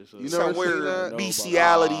it either. So. You Some never seen weird that? No,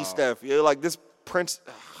 bestiality but- stuff. Yeah, like this Prince.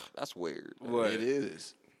 Ugh, that's weird. What? It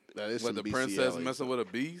is. That is What, some the bestiality. princess messing with a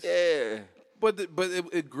beast? Yeah. But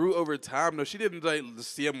it grew over time. No, she didn't like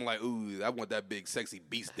see him like, ooh, I want that big sexy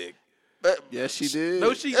beast dick. But Yes, she did.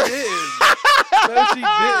 No, she didn't. No, she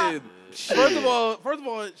didn't. First of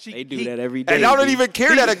all, They do that every day. and I don't dude. even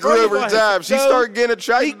care that it grew first of over all, time. She no, started getting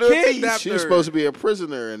attracted to a kidnapped beast. She was her. supposed to be a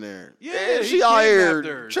prisoner in there. Yeah, And he she out here kidnapped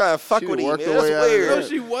her. trying to fuck She with him. worked Man. her way That's out of weird. there. No,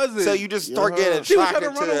 she wasn't. So you just start getting She was trying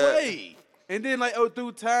attracted to run to that. away. And then, like,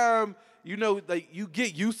 through time, you know, like, you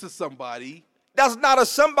get used to somebody. That's not a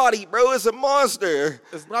somebody, bro. It's a monster.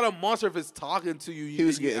 It's not a monster if it's talking to you. He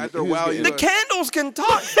was getting- after a he was while. getting- You're The like, candles can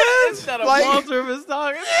talk. It's not a Like- monster if it's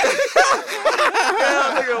talking.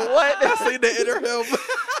 Yeah, nigga, what? see the inner help.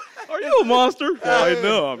 Are you a monster? I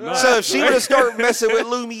know I'm not. So if she would have started messing with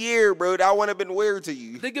Lumiere, bro, that wouldn't have been weird to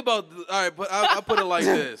you. Think about, all right, but I'll put it like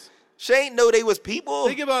this. She ain't know they was people.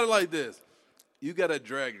 Think about it like this. You got a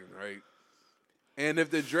dragon, right? And if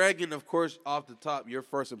the dragon, of course, off the top, your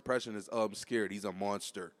first impression is, oh, I'm scared. He's a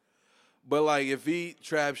monster. But, like, if he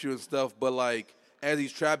traps you and stuff, but, like, as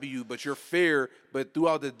he's trapping you, but you're fair, but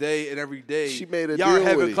throughout the day and every day, She made a y'all are deal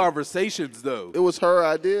having with him. conversations, though. It was her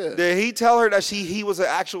idea. Did he tell her that he was an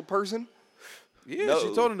actual person? Yeah, No.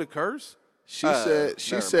 she told him to curse. She never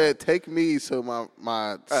said, take me so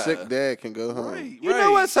my sick dad can go home. Right, You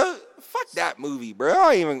know what? So fuck that movie, bro. I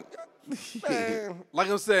don't even. Man. Like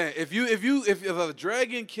I'm saying, if a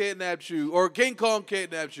dragon kidnapped you or King Kong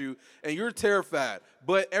kidnapped you and you're terrified,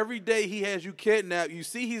 but every day he has you kidnapped, you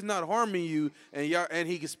see he's not harming you and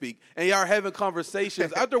he can speak and y'all are having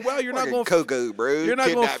conversations. After a while, you're not Fucking going Coco, bro. you're not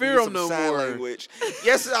gonna Kidnap fear you him some no sign more. Language.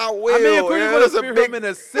 Yes, I will. I mean, of course Yeah, you're that's gonna a fear big- him in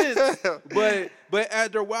a sense, but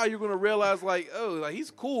after a while, you're gonna realize like, oh, like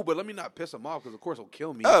he's cool, but let me not piss him off because of course he'll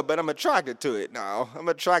kill me. Oh, but I'm attracted to it now. I'm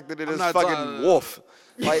attracted to this not fucking talking- wolf.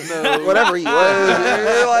 Like, whatever he was.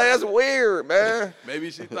 Yeah, like, that's weird, man.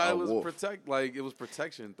 Maybe she thought A it was wolf. it was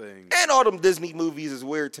protection thing. And all them Disney movies is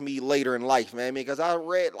weird to me later in life, man, because I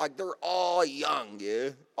read, like, they're all young, yeah?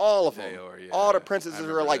 All of them. They are, yeah. All the I princesses are,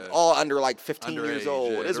 remember like, that. all under, like, 15 years Underage,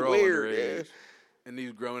 old. yeah, It's they're all weird, underage. yeah. And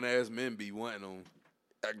these grown ass men be wanting them.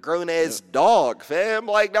 A grown-ass dog, fam.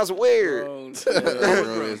 Like, that's weird.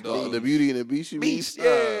 The Beauty and the Beast, you mean? Beast,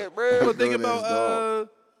 yeah, bro. But think Grown-ass about dog.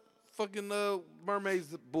 fucking Mermaid's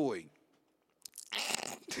boy.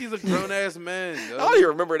 He's a grown ass man. I don't even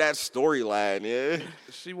remember that storyline, yeah.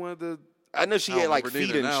 She wanted to. I know she I don't had, like, remember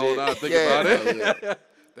feet neither and now, shit. now I think Yeah. about it.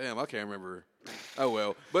 Damn, I can't remember. Oh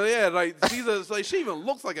well, but yeah, like she even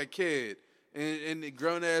looks like a kid, and the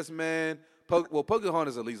grown ass man. Well,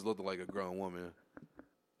 Pocahontas at least looked like a grown woman.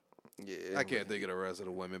 Yeah. I can't think of the rest of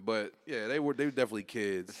the women, but yeah, they were definitely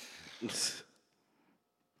kids.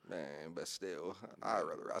 Man, but still, I'd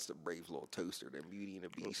rather watch the Brave Little Toaster than Beauty and the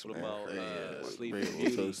Beast, What man. about Sleeping Brave Little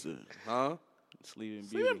Beauty? Toaster. Huh? Sleeping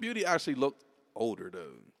Sleeping Beauty. Beauty actually looked older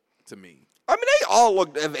though, to me. I mean, they all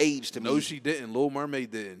looked of age to me. No, she didn't. Little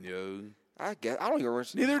Mermaid didn't, yo. I guess I don't even remember.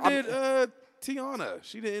 Neither I'm- did Tiana.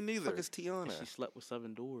 She didn't What the either. fuck is Tiana? She slept with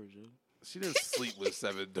 7 doors, yo. She didn't sleep with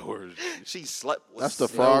 7 doors. She slept with. That's the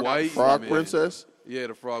Snow frog, White, frog man. princess. Yeah,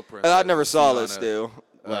 the Frog Princess. I never saw Tiana. it still.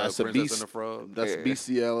 That's a Princess beast. and the Frog. That's Yeah.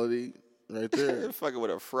 bestiality right there. Fucking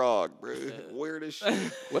with a frog, bro. Weird as shit.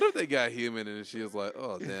 What if they got human and she was like,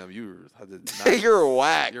 "Oh damn, I did not." You're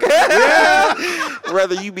whack. You're whack.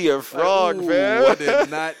 Rather you be a frog, Ooh, fam. I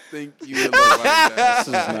did not think you would look like that. This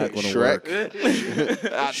is not gonna Shrek.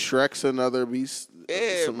 work. Shrek's another beast.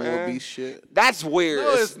 Yeah, Some little man. beast shit. That's weird.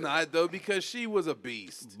 No, it's not though, because she was a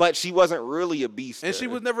beast, But she wasn't really a beast. and she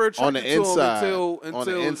though. was never attracted On the to him inside. until On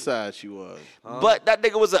the inside, she was. But that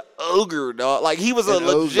nigga was an ogre, dog. Like, he was a An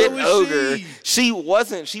ogre. legit So was ogre. she. She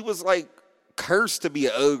wasn't. She was, like, cursed to be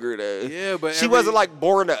an ogre, though. Yeah, but she wasn't, like,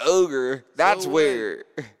 born an ogre. That's what? weird.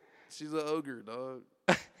 She's an ogre, dog.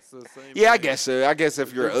 It's the same Yeah, I thing. guess so. I guess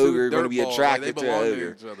if you're an They're two ogre, you're going to be dirtballs, like, attracted they to an belong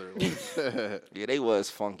ogre. each other. Yeah, they was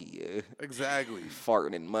funky, yeah. Exactly.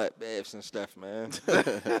 Farting in mud baths and stuff, man.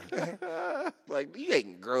 Like, you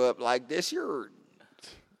ain't grow up like this. You're,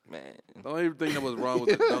 man. The only thing that was wrong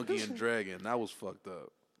with the donkey and dragon, that was fucked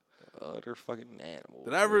up. They're fucking animals.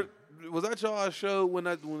 Did I ever? Was that y'all show when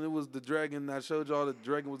it was the dragon? I showed y'all the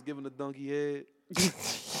dragon was giving the donkey head.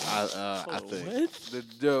 I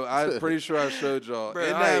think. I'm pretty sure I showed y'all Bruh,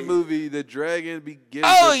 in I that ain't- movie. The dragon begins.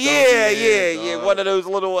 Oh, the yeah, donkey yeah, head, yeah. dog. One of those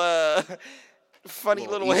little, funny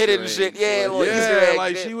little Easter hidden eggs. shit. Yeah, little Easter Yeah,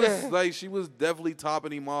 egg. like she was definitely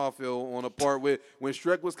topping him off, yo, on a part with when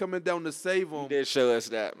Shrek was coming down to save him. You did show us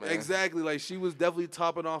that, man. Exactly, like she was definitely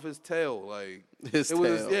topping off his tail. Like His it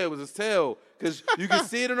was, tail. yeah, it was his tail because you could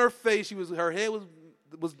see it in her face. Her head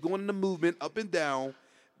was going in the movement up and down,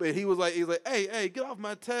 But he was like, hey, get off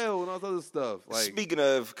my tail and all this other stuff. Like, Speaking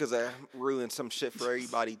of, because I ruined some shit for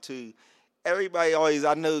everybody too. Everybody always,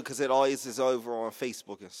 I know, because it always is over on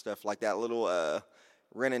Facebook and stuff, like that little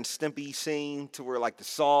Ren and Stimpy scene to where like the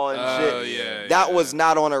saw and shit. Yeah, that was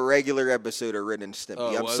not on a regular episode of Ren and Stimpy.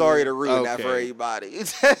 Oh, I'm was sorry it? to ruin that for Okay. everybody.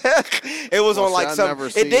 It was on like I some. never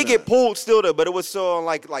It seen did get that. pulled still though, but it was still on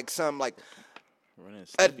like some like Ren and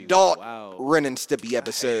Stimpy was adult wild. Ren and Stimpy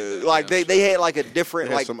episode. that Like damn they had like a different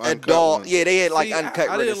They had like some uncut adult. ones. Yeah, they had like See, uncut.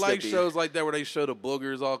 I Ren didn't and like Stimpy. shows like that where they show the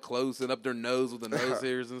boogers all close and up their nose with the nose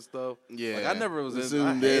hairs and stuff. Yeah. Like, I never was in. I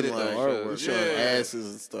Zoomed hated in, those like, shows. showing Yeah.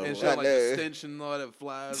 asses and stuff. And Like, showing like know. the stench and all that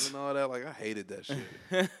flies and all that. Like I hated that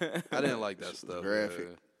shit. I didn't like that stuff. graphic.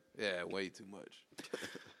 Yeah, way too much.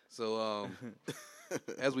 So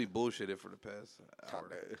as we bullshitted for the past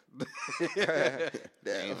hour.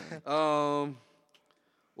 Damn.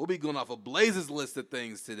 We'll be going off of Blaze's list of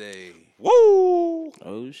things today. Woo!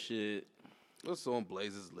 Oh shit. What's on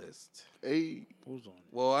Blaze's list? hey, Who's on it?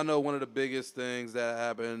 Well, I know one of the biggest things that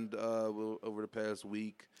happened over the past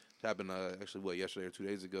week, happened actually yesterday or 2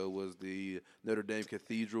 days ago, was the Notre Dame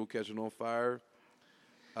Cathedral catching on fire,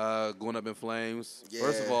 going up in flames.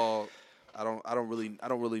 First of Yeah. all, I don't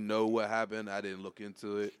really know what happened. I didn't look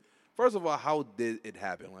into it. First of all, how did it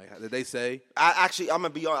happen? Like, did they say? I'm gonna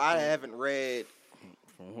be honest. I haven't read.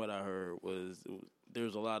 From what I heard was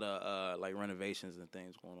there's a lot of like renovations and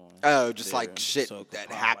things going on. Oh, just there, like shit so it could that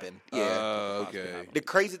probably, happened. Yeah. Okay. The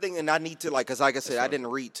crazy thing, and I need to like, cause like I said, I didn't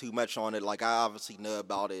read too much on it. Like I obviously know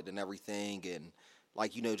about it and everything, and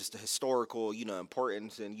like just the historical,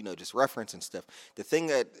 importance and just reference and stuff. The thing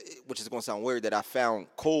that, which is gonna sound weird, that I found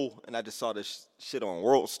cool, and I just saw this shit on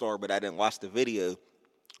World Star, but I didn't watch the video.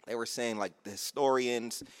 They were saying like the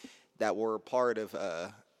historians that were a part of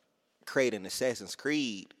creating Assassin's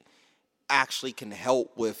Creed actually can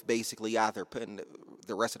help with basically either putting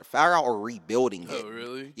the rest of the fire out or rebuilding it. Oh,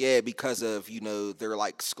 really? Yeah, because of their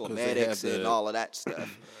like they schematics have and the- all of that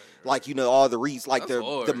stuff. Like all the like That's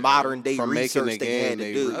hard, the modern day from making research the they had game, to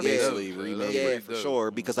they do. That's Yeah, dope, basically bro. remade That's it. yeah, pretty for dope.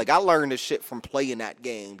 sure. Because like I learned this shit from playing that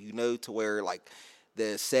game, to where like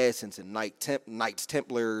the assassins and Knights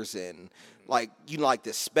Templars and like like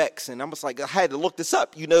the specs, and I was like I had to look this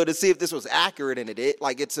up, to see if this was accurate, and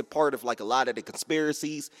it's a part of like a lot of the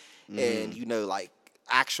conspiracies and like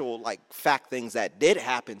actual like fact things that did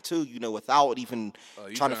happen too, without even you trying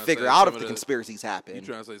to trying to figure say out some if of the the- conspiracies You happened.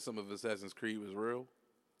 trying to say some of Assassin's Creed was real?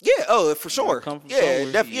 Yeah, oh, for sure. come from Yeah,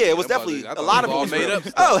 somewhere. yeah, it was I'm about to- definitely I a thought lot it of was all it was made real. up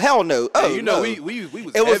stuff. Oh hell no! Oh Hey, no! we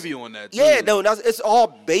was It was- heavy on that too. Yeah, no, it's all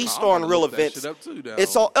based I'm on gonna real look that events. shit up too, now.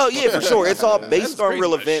 It's all for sure. It's all That's based on crazy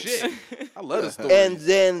real as events. shit. I love the story. And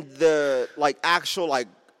then the like actual like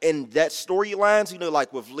in that storylines,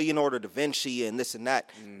 like with Leonardo da Vinci and this and that,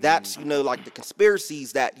 that's like the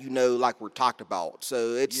conspiracies that like were talked about.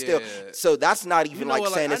 So it's still Yeah. so that's not even know like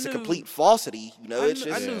what, saying like, it's I a knew- complete falsity. It's I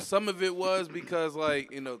just knew some of it was because,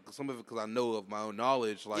 like, some of it because I know of my own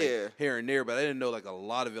knowledge, like, Yeah. here and there, but I didn't know, like, a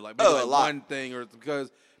lot of it. Like, Oh, maybe, a like, lot. one thing, or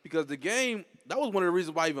because the game, that was one of the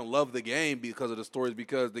reasons why I even loved the game, because of the stories,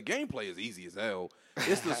 because the gameplay is easy as hell.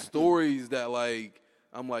 It's the stories that, like,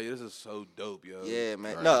 I'm like, this is so dope, yo. yeah,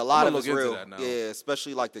 man. Right. No, a lot I'm of gonna it's look into real. that now. Yeah,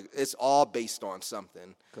 especially like it's all based on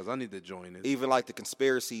something. Because I need to join it. Even like the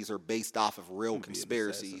conspiracies are based off of real be an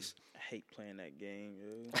conspiracies. I hate playing that game,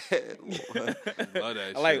 yo. Love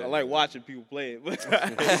that I like shit. watching people play it, but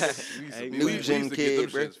New gen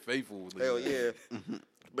kid, bro. Faithfully. Hell man. yeah.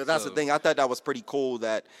 But that's the So- thing. I thought that was pretty cool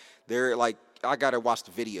that they're like, I got to watch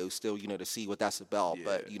the video still, to see what that's about.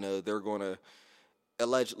 But, they're going to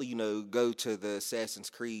allegedly, go to the Assassin's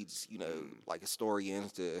Creed's, like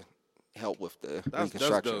historians to help with the That's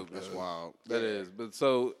reconstruction. dope. That's man. wild. That is. But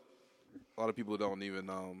so a lot of people don't even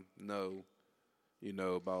know,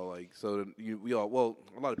 about like a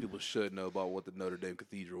lot of people should know about what the Notre Dame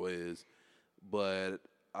Cathedral is, but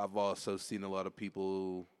I've also seen a lot of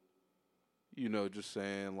people, just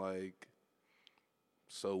saying like,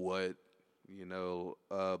 so what,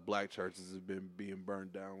 black churches have been being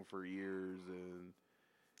burned down for years, and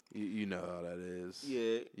you know how that is.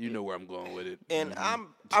 Yeah. You know where I'm going with it. And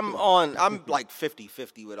Mm-hmm. I'm like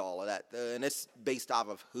 50-50 with all of that, though, and it's based off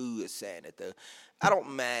of who is saying it, though. I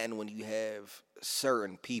don't mind when you have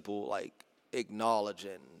certain people like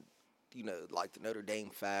acknowledging, like the Notre Dame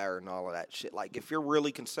fire and all of that shit. Like if you're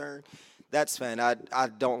really concerned, that's fine. I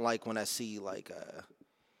don't like when I see like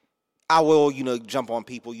I will jump on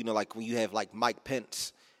people, like when you have like Mike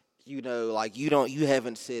Pence. Like you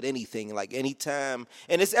haven't said anything. Like anytime,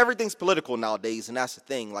 and everything's political nowadays, and that's the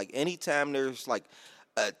thing. Like anytime there's like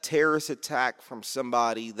a terrorist attack from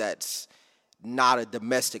somebody that's not a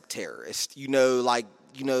domestic terrorist. You know, like,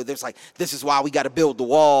 you know, there's like, this is why we got to build the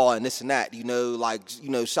wall and this and that, you know, like, you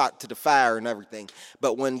know, shot to the fire and everything.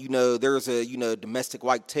 But when, you know, there's a, you know, domestic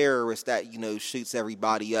white terrorist that, you know, shoots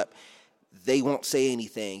everybody up, they won't say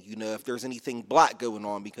anything, you know, if there's anything black going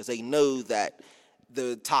on, because they know that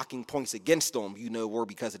the talking points against them, you know, were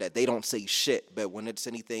because of that. They don't say shit. But when it's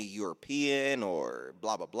anything European or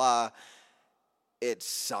blah, blah, blah, it's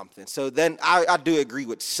something. So then I do agree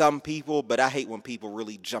with some people, but I hate when people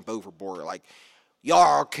really jump overboard. Like, y'all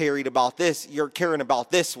are carried about this. You're caring about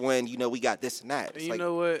this when, you know, we got this and that. And you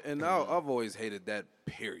know what? And I've always hated that,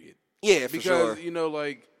 period. Yeah, for because, sure. you know,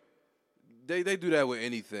 like, they do that with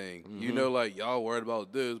anything. You know, like, y'all worried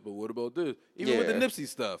about this, but what about this? Even with the Yeah. Nipsey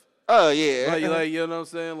stuff. Oh, yeah. Like, you know what I'm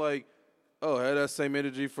saying? Like, oh, I had that same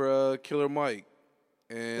energy for Killer Mike.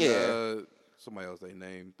 And Yeah. somebody else they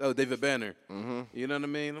named. Oh, David Banner. You know what I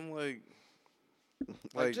mean? I'm like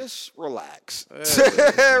just relax.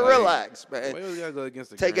 Yeah, Relax, why man. you gotta go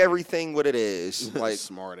against the Take grain? everything what it is. Like,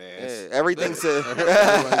 Smart yeah, ass. everything's a...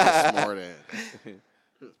 Smart ass.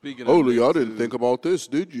 Speaking of Holy, y'all Nipsey, didn't too. think about this,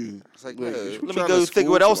 did you? It's like, Like, no, you let me trying go to think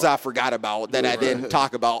school what else somebody. I forgot about that I didn't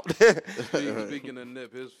talk about. Speaking of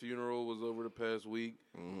Nip, his funeral was over the past week.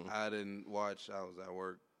 I didn't watch. I was at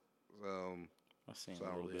work. I seen So I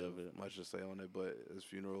a don't little really bit have of it. much to say on it, but his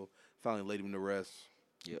funeral finally laid him to rest.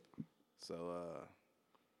 Yep. So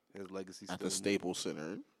his legacy At still the Staples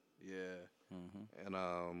Center. Yeah. And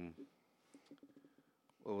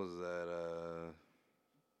what was that?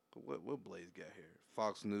 What Blaze got here?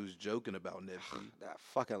 Fox News joking about Nipsey. That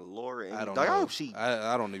fucking Laura Ingram. I don't Like, I know. hope she...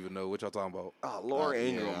 I don't even know what y'all talking about. Oh, Laura yeah,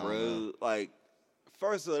 Ingram, I don't bro. know. Like,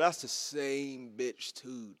 first of all, that's the same bitch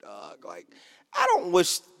too, dog. Like, I don't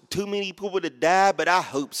wish too many people to die, but I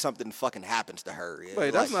hope something fucking happens to her. Yeah.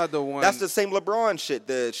 Wait, that's Like, not the one. That's the same LeBron shit,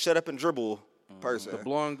 the shut up and dribble person. the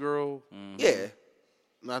blonde girl. Yeah.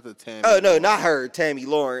 Not the 10. Oh, no, not her, Tammy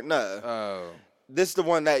Lauren. No. Oh. This is the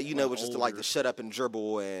one that, you know, was just like the shut up and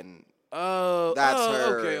dribble, and Oh, That's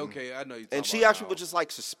her. Okay. I know you. and she actually was just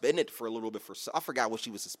like suspended for a little bit for, I forgot what she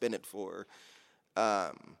was suspended for.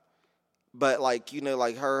 But like, you know,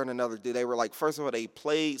 like her and another dude, they were like, first of all, they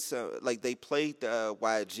played the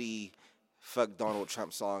YG "Fuck Donald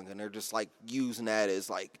Trump" song, and they're just like using that as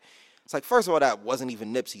like, it's like, first of all, that wasn't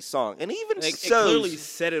even Nipsey's song, and even It shows, clearly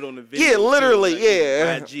said it on the video. Yeah, too, literally, like,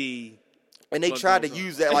 yeah. YG. and they Fuck tried to Donald Trump.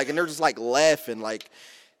 use that, like, and they're just like laughing, like,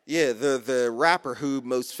 yeah, the rapper who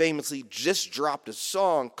most famously just dropped a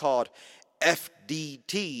song called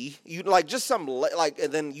FDT, you like just some like,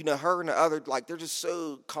 and then you know her and the other, like, they're just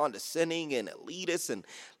so condescending and elitist and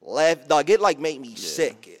laugh, like, it like made me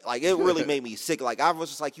sick, like it really made me sick. Like, I was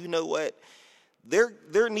just like, you know what, there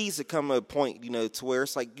needs to come a point, you know, to where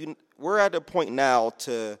it's like, we're at a point now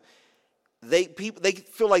to they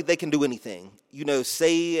feel like they can do anything, you know,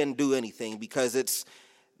 say and do anything, because it's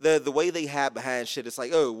the way they have behind shit. It's like,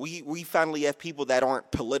 oh, we finally have people that aren't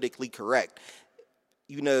politically correct,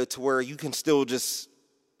 you know, to where you can still just,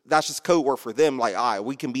 that's just code word for them. Like, all right,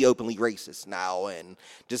 we can be openly racist now and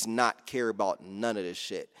just not care about none of this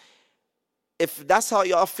shit. If that's how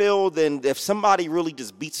y'all feel, then if somebody really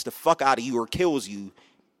just beats the fuck out of you or kills you,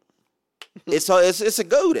 it's a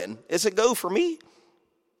go then. It's a go for me.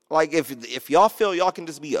 Like, if y'all feel y'all can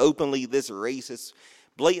just be openly this racist,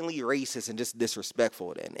 blatantly racist and just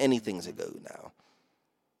disrespectful, then anything's a go now.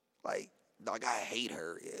 Like, I hate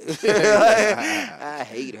her. Yeah. I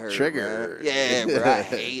hate her. Trigger. Man. Yeah, bro, I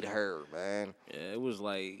hate her, man. Yeah, it was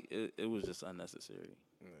like it was just unnecessary.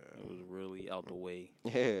 It was really out the way.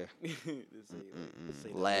 Yeah. To say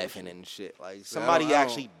that Laughing bullshit. and shit. Like, I somebody don't-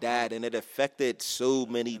 actually died and it affected so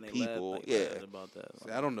many And they people. laughed, like, Yeah. laughed about that.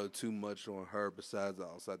 See, I don't know too much on her besides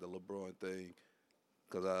outside the LeBron thing,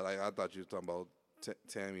 because I thought you was talking about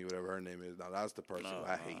Tammy, whatever her name is. Now that's the person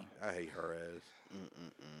I hate. I hate her ass.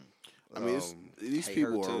 I mean, these hate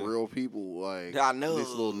her people are too. real people. Like, I know. these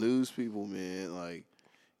little news people, man. Like,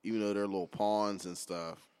 even though they're little pawns and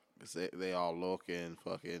stuff, 'cause they all look and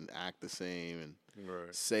fucking act the same and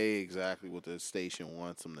Right. say exactly what the station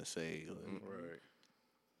wants them to say. Like, Right.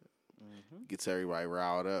 Gets everybody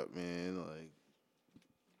riled up, man. Like,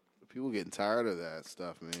 people getting tired of that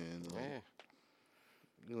stuff, man. Like, Yeah.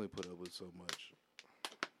 You only put up with so much.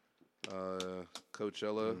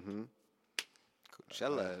 Coachella,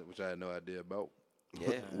 Coachella. which I had no idea about.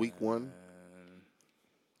 Yeah. Week one,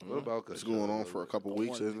 What about Coachella? it's going on for a couple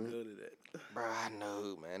weeks, Wanted to isn't go it? to that. Bro, I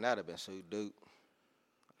know, man. That'd have been so dope.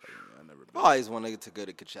 I always wanted to go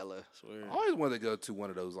to Coachella. Swear. I always wanted to go to one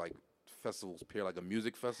of those like festivals appear, like a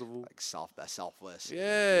music festival. Like South by Southwest.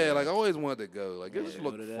 Yeah, like I always wanted to go. Like it just go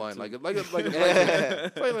looked to that fun. too.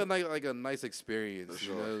 Like a nice experience.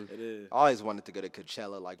 You know? It is. I always wanted to go to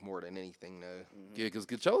Coachella like more than anything though. Yeah, because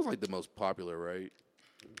Coachella's like the most popular, right?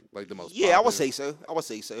 Like the most. Yeah, I popular. would say so. I would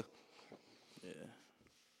say so. Yeah.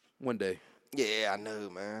 One day. Yeah, I know,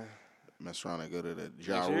 man. Mess around and go to the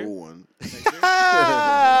Ja Next year? Rule one,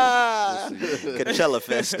 Coachella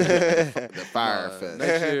Fest. the Fire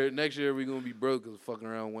Fest. Next year we're gonna be broke because fucking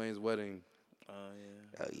around Wayne's wedding. Yeah.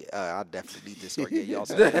 Oh yeah, I definitely need to start getting y'all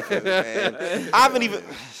some info, man. I haven't even.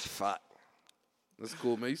 Fuck. That's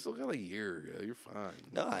cool, man. You still got a year. Yo. You're fine.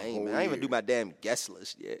 No, I ain't. Man. I ain't even do my damn guest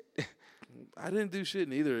list yet. I didn't do shit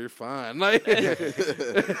neither. You're fine. Like,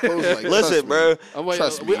 Listen, bro. I'm like,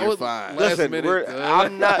 Trust me, you're fine. last Listen, minute,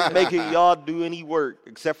 I'm not making y'all do any work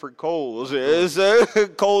except for Cole's.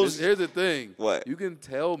 Cole's. Here's the thing. What? You can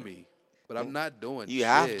tell me, but I'm not doing. You shit.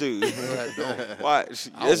 have to. No, I don't. Watch.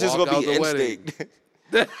 I'll This is walk gonna out be the wedding. instinct.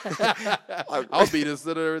 I'll be the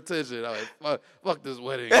center of attention. I'm like, fuck this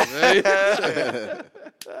wedding. Man.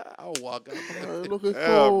 I'll walk out there. Look at Yeah,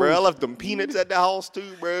 Cole. bro. I left them peanuts at the house too,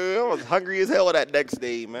 bro. I was hungry as hell that next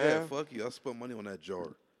day, Yeah, man. fuck you. I spent money on that jar.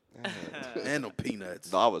 And the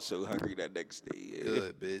peanuts. No, I was so hungry that next day. Yeah.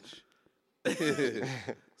 Good, bitch.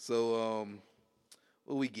 So,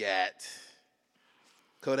 what we got?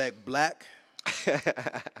 Kodak Black,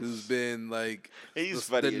 who's been like He's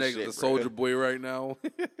funny as shit, the bro. soldier boy right now.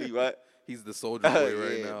 You what? He's the soldier boy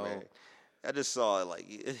right Yeah, now. man. I just saw it like,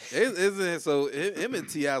 Isn't it? So him and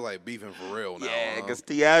T.I. like beefing for real now. yeah, huh? because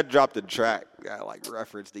T.I. dropped a track. I like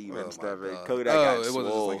referenced even Oh, my stuff. And God. Kodak got it wasn't just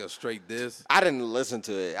swole. like a straight diss. I didn't listen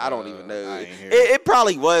to it. I don't even know. I ain't hear It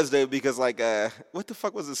probably was though because like what the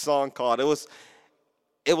fuck was the song called?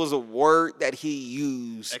 It was a word that he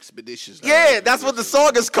used. Expeditious. Yeah, that's what the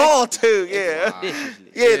song is called too. Yeah,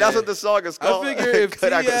 yeah, that's what the song is called. I figure if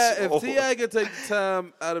Kodak got swole. T.I. could take the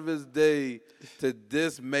time out of his day to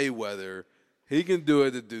diss Mayweather, he can do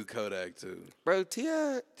it to do Kodak too. Bro,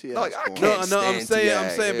 T.I. T.I.'s like I cool. can't No, I'm stand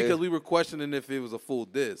saying T.I., because yeah. we were questioning if it was a full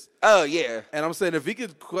diss. Oh yeah, And I'm saying if he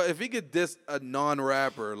could diss a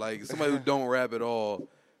non-rapper, like somebody who don't rap at all,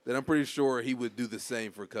 then I'm pretty sure he would do the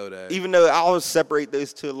same for Kodak. even though I always separate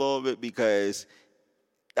those two a little bit because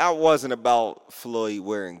that wasn't about Floyd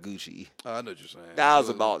wearing Gucci. Oh, I know what you're saying. That was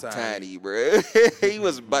It about Tiny. Tiny, bro. He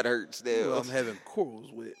was butthurt still. Who I'm having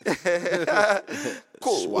quarrels with.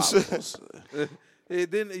 Cool. Swabbles. And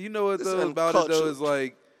then you know what It's though about it though uncultured. is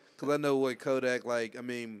like, because I know what Kodak like. I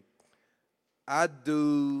mean, I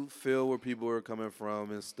do feel where people are coming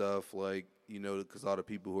from and stuff. Like because all the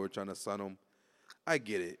people who are trying to son him, I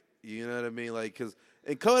get it. You know what I mean? Like,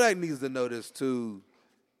 and Kodak needs to know this too.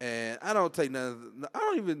 And I don't take none. I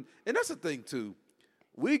don't even. And that's the thing too.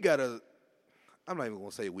 We gotta. I'm not even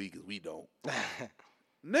gonna say we because we don't.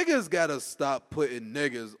 Niggas gotta stop putting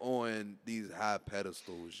niggas on these high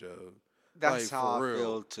pedestals, yo. That's Like, how for I real.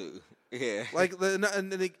 feel too. Yeah. Like,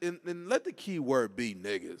 and let the key word be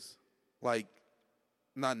niggas. Like,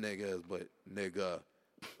 not niggas, but nigga.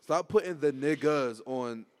 Stop putting the niggas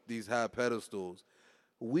on these high pedestals.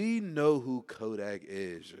 We know who Kodak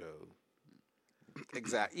is, yo.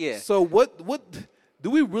 Exactly. Yeah. So what do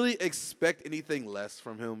we really expect anything less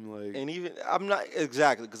from him? Like, And even I'm not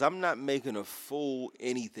exactly because I'm not making a full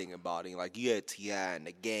anything about him. Like you had T.I. in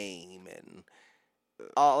the game, and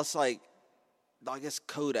it's like I guess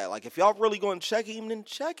Kodak. Like if y'all really going to check him, then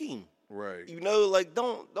check him. right? You know, like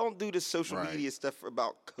don't do this social Right. media stuff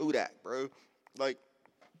about Kodak, bro. Like,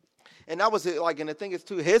 and that was it. Like, and the thing is,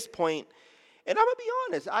 to his point, and I'm gonna be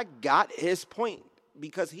honest, I got his point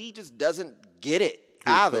because he just doesn't get it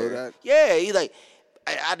either. Kodak? Yeah, he like.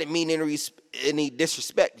 I didn't mean any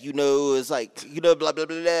disrespect, it's like, blah, blah, blah,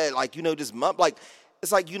 blah, like, just mump, like,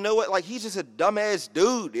 it's like, you know what, like, he's just a dumbass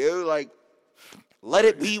dude, dude, like, let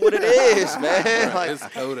it be what it is, man, like, It's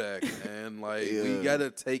Kodak, man. Like, we Yeah. gotta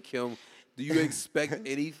take him. Do you expect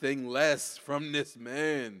anything less from this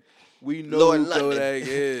man? We know Lord who London. Kodak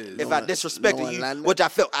is. if I disrespected Lord you, London. which I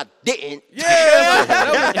felt I didn't, Yeah,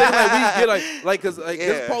 that was the thing, like because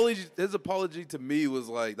Yeah. his apology to me was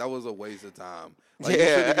like that was a waste of time. Like you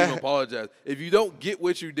Yeah. shouldn't even apologize. If you don't get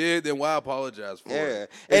what you did, then why apologize for Yeah.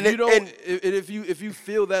 it? And If you don't, and- if you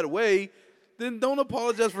feel that way, then don't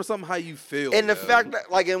apologize for something how you feel. and the yo. fact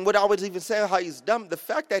that, like, and what I was even saying, how he's dumb, the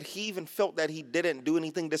fact that he even felt that he didn't do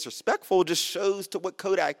anything disrespectful just shows to what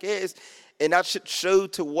Kodak is, and that should show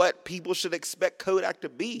to what people should expect Kodak to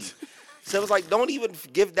be. So it's like, don't even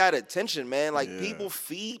give that attention, man. Like, people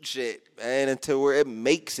feed shit, man, until where it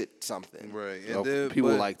makes it something. right? Oh, And then,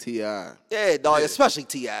 people but like T.I. Yeah, dog, especially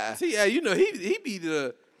T.I. See, yeah,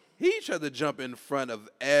 he he tried to jump in front of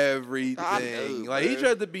everything. know, Like he bro.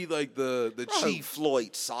 tried to be like the Chief chief.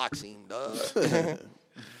 Floyd socks him, dog.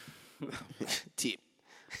 Tip.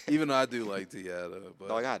 Even though I do like T.I. though, but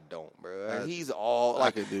Like I don't, bro. He's all I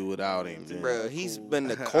like, could do without him, man. bro. He's been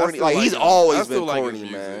the I corny. still Like like he's his- I always still been like his corny,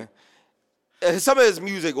 music. man. Some of his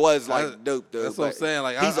music was like I- dope, though. that's what I'm but saying.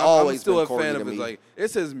 Like he's I'm always still been a corny fan to of his. me. Like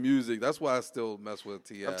it's his music. That's why I still mess with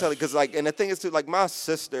T.I. I'm telling you, because like, and the thing is too, like my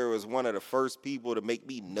sister was one of the first people to make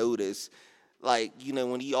me notice, like, you know,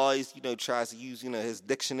 when he always, you know, tries to use, you know, his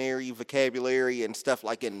dictionary vocabulary and stuff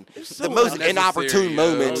like in so the most unnecessary, inopportune yo.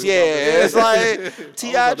 moments. I Yeah, was it's like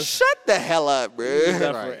T.I. shut the hell up, bro. Use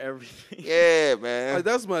that Right. for everything. Yeah, man. Like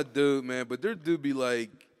that's my dude, man. But there do be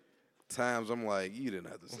like times I'm like, you didn't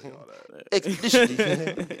have to say all that.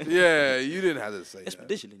 Expeditionally. Yeah, you didn't have to say that.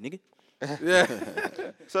 Expeditionally, nigga. Yeah.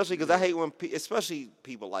 Especially because I hate when, especially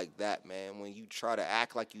people like that, man, when you try to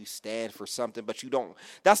act like you stand for something, but you don't.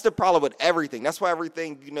 That's the problem with everything. That's why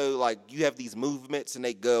everything, you know, like you have these movements and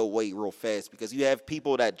they go away real fast because you have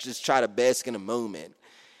people that just try to bask in a moment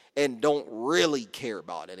and don't really care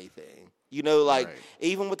about anything. You know, like Right.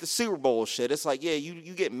 even with the Super Bowl shit, it's like, yeah, you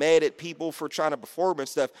get mad at people for trying to perform and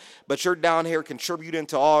stuff, but you're down here contributing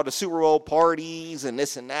to all the Super Bowl parties and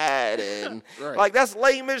this and that, and Right. like that's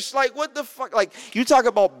lame-ish. Like what the fuck? Like you talk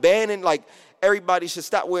about banning, like everybody should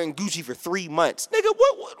stop wearing Gucci for 3 months, nigga.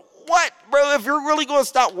 What, bro? If you're really gonna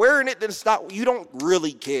stop wearing it, then stop. You don't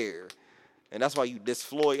really care. And that's why you diss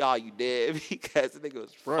Floyd all you did because the nigga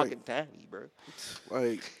was Right. fucking tiny, bro.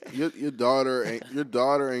 Like your daughter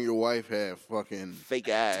and your wife have fucking Fake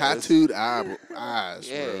ass. tattooed eyes,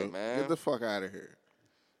 Yeah, bro. man. Get the fuck out of here.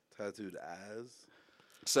 Tattooed eyes.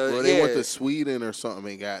 So Bro, they went to Sweden or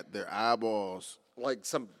something and got their eyeballs. like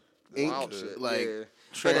some Ink, wild shit. like, Yeah. And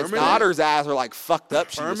his permanent? daughter's eyes are like fucked up.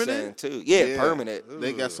 She was saying Permanent? too. Yeah, permanent.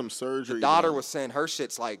 They got some surgery. The daughter done. was saying her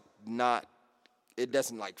shit's like not. It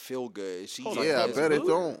doesn't like feel good. She's like, Yeah, I this- bet it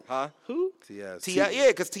don't. Huh? Who? T.I. T.I. Yeah,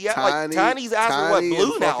 because T.I. like Tiny- Tiny's eyes are what tiny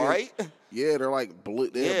blue and now, fucking- right? Yeah, they're like blue.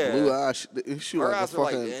 They Yeah. have blue eyes. They shoot Her like a eyes are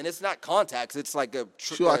like, fucking. and it's not contacts. It's like a.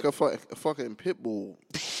 Shoot like a fucking pit bull.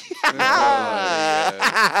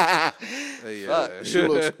 Hey, Fuck. She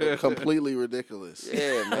looks completely ridiculous.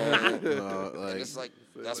 Yeah, man. Like, It's like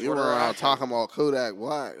that's you what run her around eyes- talking about Kodak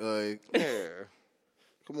Black. Like, Yeah.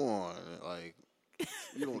 come on. Like,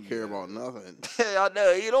 you don't care about nothing. I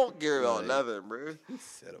know you don't care about nothing, bro.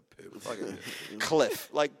 Set up pit. Fucking Cliff,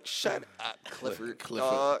 like shut up, Clifford.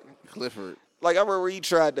 Dog. Clifford. Like I remember he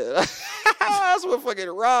tried to. That's what fucking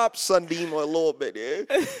Rob Sunbeam a little bit,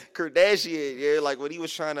 yeah. Kardashian, yeah. Like when he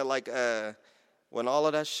was trying to like, when all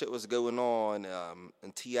of that shit was going on,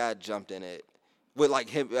 and T.I. jumped in it with like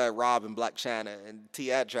him, Rob and Black China, and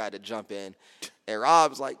T.I. tried to jump in, and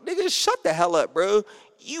Rob's like, "Nigga, shut the hell up, bro.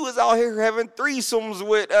 You was out here having threesomes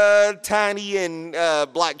with Tiny and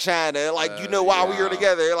Black China, like you know while we were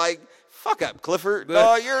together, like." Fuck up, Clifford.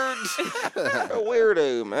 No, you're a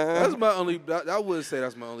weirdo, man. That's my only. I would say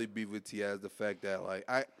that's my only beef with T.I. is the fact that like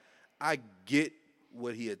I get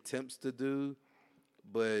what he attempts to do,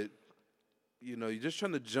 but you know you're just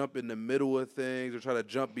trying to jump in the middle of things or try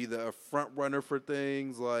to be the front runner for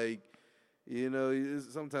things. Like you know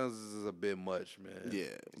sometimes this is a bit much, man. Yeah,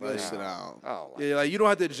 like, sit down. Oh, Yeah, like you don't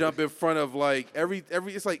have to jump in front of like every.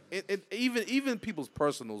 It's like even people's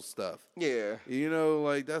personal stuff. yeah. You know,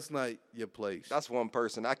 like that's not your place. That's one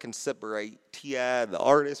person. I can separate T.I. the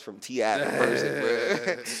artist from T.I. the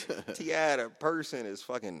person, bro. T.I. the person is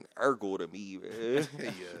fucking Urkel to me, man.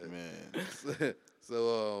 yeah. Man.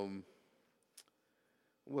 So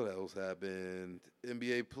what else happened?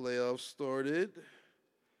 NBA playoffs started.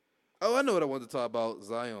 Oh, I know what I wanted to talk about.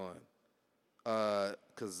 Zion.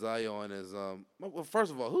 Because Zion is well,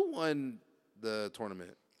 first of all, who won the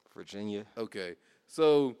tournament? Virginia. Okay.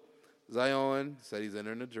 So Zion said he's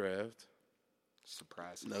entering the draft.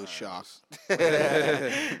 Surprise. No shock.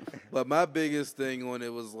 But my biggest thing on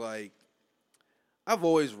it was like I've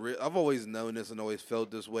always known this and always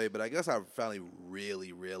felt this way, but I guess I finally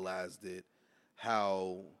really realized it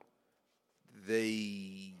how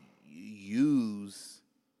they use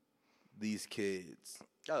these kids.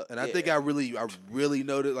 Oh, And I think I really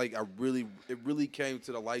noticed, like it really came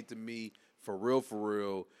to the light to me for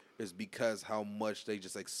real, is because how much they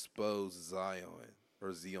just expose Zion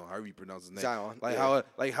or Zion, however you pronounce his name. Zion, Like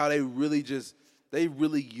yeah. how they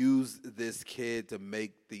really use this kid to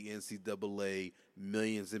make the NCAA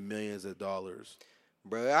millions and millions of dollars.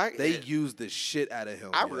 bro. They use the shit out of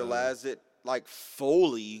him. I yo. realized it like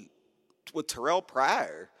fully with Terrell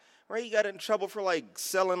Pryor. Right, he got in trouble for like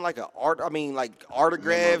selling like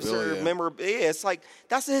autographs or Memorabilia. memorabilia. Yeah, it's like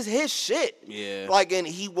that's his shit. Yeah. Like, and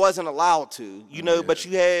he wasn't allowed to, But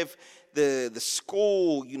you have the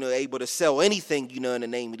school, able to sell anything, in the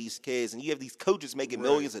name of these kids, and you have these coaches making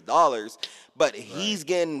millions of dollars, but he's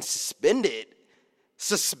getting suspended,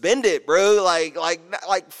 bro.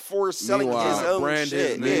 Like for selling his Meanwhile, own brand shit.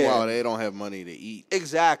 his name. Yeah. Meanwhile, they don't have money to eat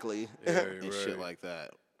Exactly. and shit like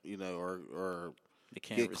that, or They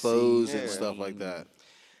can't get receive clothes and or stuff like that.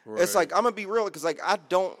 It's like I'm gonna be real because I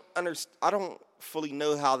don't fully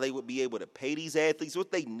know how they would be able to pay these athletes what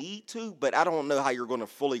they need to, but I don't know how you're going to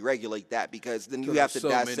fully regulate that because then you 'Cause have to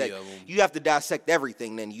there's so many dissect. of 'em. You have to dissect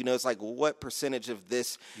everything. Then it's like what percentage of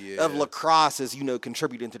this of Yeah. lacrosse is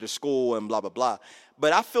contributing to the school and blah blah blah.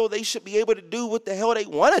 But I feel they should be able to do what the hell they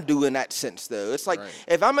want to do in that sense, though. It's like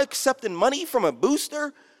if I'm accepting money from a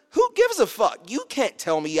booster, who gives a fuck? You can't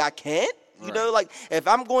tell me I can't. Like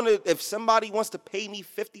if somebody wants to pay me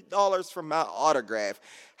 $50 for my autograph,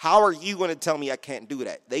 how are you going to tell me I can't do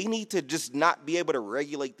that? They need to just not be able to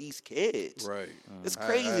regulate these kids. Right. It's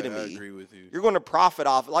crazy to me. I agree with you. You're going to profit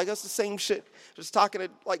off. Like, that's the same shit. Just talking to,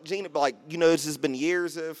 like, Gina, but, like, this has been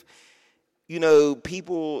years of,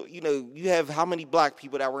 people, you have how many black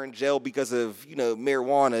people that were in jail because of,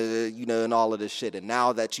 marijuana, and all of this shit. And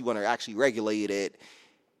now that you want to actually regulate it,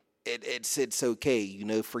 it's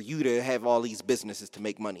okay, for you to have all these businesses to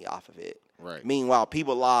make money off of it. Right. Meanwhile,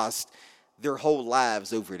 people lost their whole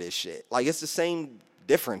lives over this shit. Like, it's the same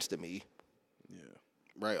difference to me.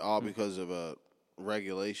 Right, all because of a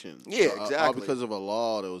regulation. Yeah, All exactly. because of a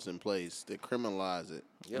law that was in place that criminalized it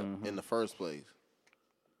in the first place.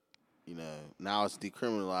 Now it's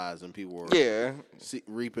decriminalized and people are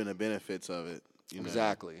reaping the benefits of it.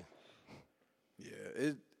 Exactly. Yeah,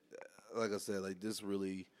 it. Like I said, like this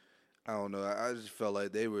really, I don't know. I just felt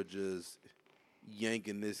like they were just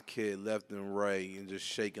yanking this kid left and right and just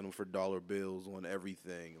shaking him for dollar bills on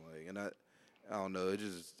everything. Like, and I don't know. I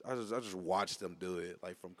just watched them do it,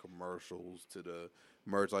 like from commercials to the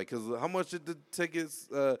merch. Like, cause how much did the tickets?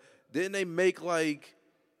 Didn't they make like,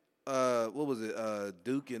 what was it?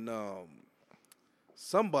 Duke and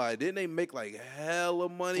somebody, didn't they make like hella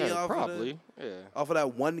money off probably. of that? Off of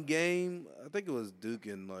that one game? I think it was Duke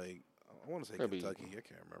and like I want to say Maybe. Kentucky. I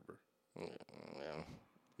can't remember.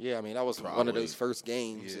 Yeah, I mean, that was one of Probably. those first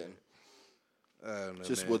games. Yeah. And I don't know,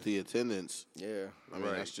 Just man. with the attendance. yeah. I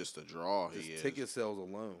mean, that's just a draw. Just He is. ticket sales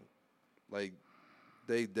alone, like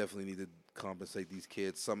they definitely need to compensate these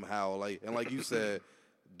kids somehow. Like and like you said,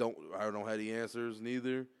 I don't have the answers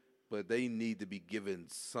neither, but they need to be given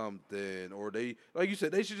something, or they like you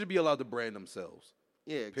said they should just be allowed to brand themselves.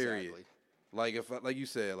 Yeah, exactly. Period. Like like you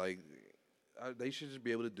said, like they should just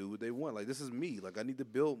be able to do what they want. Like this is me. Like I need to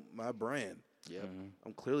build my brand. Yeah.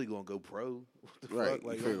 I'm clearly gonna go pro. What the Right. fuck?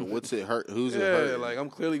 Like, You figure, what's it hurt? Who's it yeah, hurting? like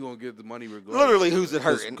I'm clearly gonna get the money regardless. Literally, who's it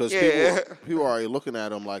hurting? Because Yeah. people are already looking at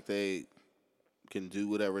them like they can do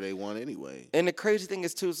whatever they want anyway. And the crazy thing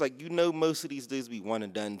is, too, is like, most of these dudes be one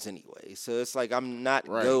and dones anyway. So it's like, I'm not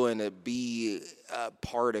Right. going to be a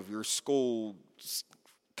part of your school's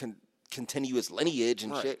continuous lineage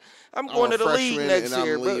and Right. shit. I'm I'm going a to the league freshman next and I'm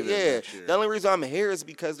year, bro. leaving Yeah. next year. The only reason I'm here is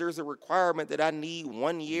because there's a requirement that I need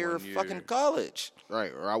 1 year of 1 fucking year. college.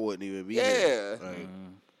 Right. Or I wouldn't even be Yeah. here. Like,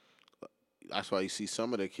 that's why you see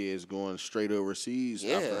some of the kids going straight overseas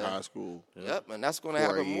after Yeah. high school. Yep, and that's going to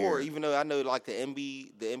For a happen more. year. Even though I know, like, the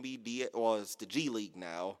NBD, well, it's the G League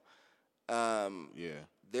now. Yeah.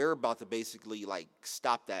 They're about to basically like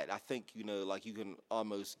stop that. I think like you can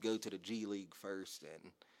almost go to the G League first,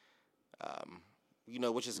 and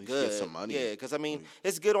which is At least good. get some money. Yeah, because I mean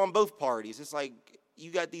it's good on both parties. It's like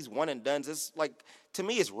you got these one and dones. It's like to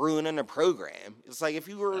me, it's ruining the program. It's like if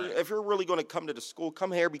you're really going to come to the school,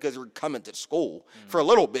 come here because you're coming to school for a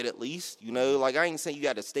little bit at least. Like I ain't saying you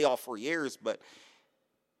got to stay all 4 years, but.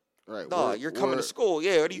 Right. No, We're- you're coming we're- to school.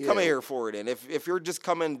 Yeah, what are you coming yeah. here for then? If you're just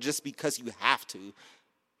coming just because you have to,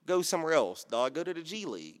 go somewhere else, dog. Go to the G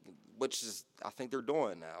League, which is I think they're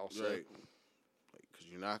doing now. So. Right. Because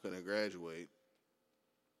you're not going to graduate.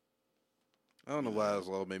 I don't know why this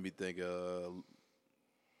law made me think LeVar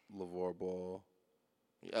Ball.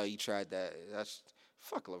 Oh, you tried that? That's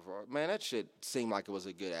fuck LeVar. Man, that shit seemed like it was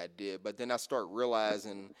a good idea, but then I start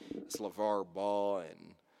realizing it's LeVar Ball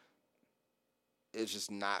and it's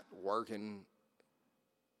just not working.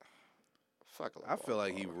 Fuck LeVar I feel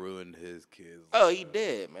like he Ball. ruined his kids. Oh, he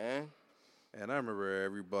did, man. And I remember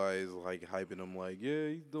everybody's like hyping him, like, "Yeah,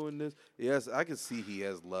 he's doing this." Yes, I can see he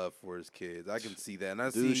has love for his kids. I can see that, and I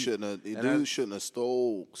Dude see shouldn't have. and Dude shouldn't have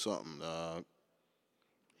stole something, dog.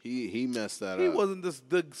 He messed that He up. wasn't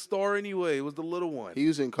the star anyway. It was the little one. He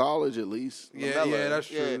was in college at least. Yeah, LaMelo, that's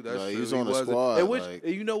true. yeah. That's No, true. he was on the wasn't. squad, And which, like-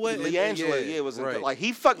 you know what? LiAngelo, yeah, was right. like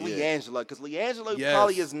he fucked Yeah. LiAngelo because LiAngelo Yes.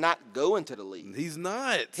 probably is not going to the league. He's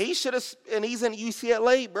not. He should have, and he's in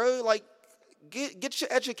UCLA, bro. Like, get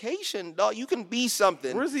your education, dog. You can be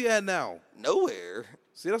something. Where's he at now? Nowhere.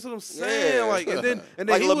 See, that's what I'm saying. Yeah. Like, and then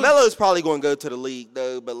Like he was- LaMelo's probably going to go to the league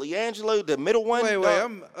though, but LiAngelo, the middle one. Wait,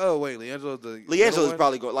 dog, LiAngelo's the LiAngelo's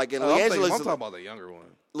probably going. Like, and Oh, I'm LiAngelo's talking about the younger one.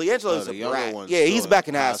 LiAngelo's the a younger brat. one's Yeah, he's still back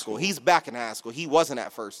in in high high school. school. He's back in high school. He wasn't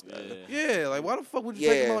at first. Though. Yeah, like why the fuck would you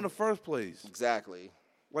take him Yeah. out in the first place? Exactly.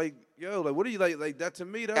 Like, yo, like what do you like that to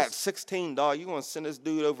me? At That's 16, dog, you gonna send this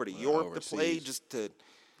dude over to Europe to play overseas. just to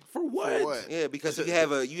for what? what? yeah because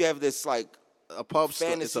you have this like A pub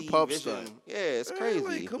stunt. fantasy It's a pub vision. stunt. Yeah, it's Man, crazy.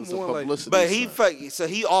 like, come It's a on, like, publicity But he stunt. so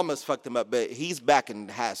he almost fucked him up, but he's back in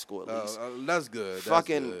high school at least. that's good. That's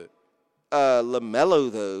Fucking good. LaMelo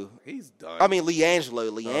though. He's done. I mean LiAngelo.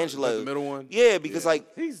 Is that the middle one? Yeah, because like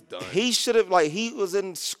He's done. he should have like he was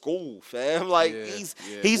in school, fam. Like Yeah, he's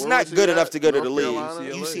Where not was he good at? enough to go to the North league.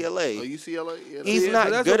 Carolina? UCLA. Oh, UCLA? Yeah, He's Yeah, not but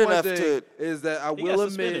that's good the one enough thing to. Is that I He will got admit,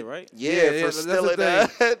 suspended, right? Yeah, for that's the stealing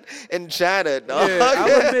thing. in China, dog.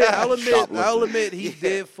 Yeah, I'll Shoplifting. admit he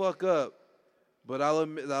did fuck up, but I'll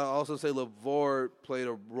also say LeVar played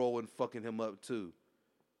a role in fucking him up too.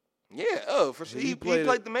 Yeah, oh, for sure. He He played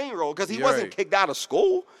played it- the main role because he You're wasn't right. kicked out of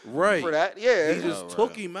school Right. for that. Yeah. He just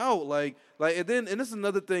took him out, like, and this is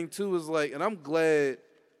another thing too is like, and I'm glad.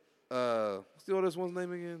 What's the oldest one's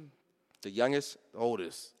name again? the youngest, The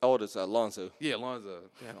oldest. oldest, Alonso. Yeah, Lonzo.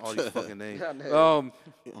 Damn, all these fucking names. I know.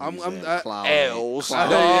 Clown. L's. Clown.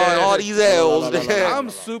 Dog, all these L's. I'm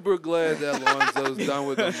super glad that Lonzo's done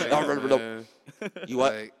with them. Man. You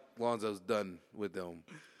what? Like, Lonzo's done with them.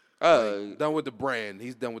 Oh, Done with the brand.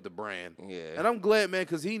 He's done with the brand. Yeah. And I'm glad, man,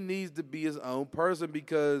 because he needs to be his own person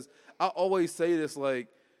because I always say this, like,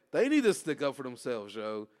 they need to stick up for themselves,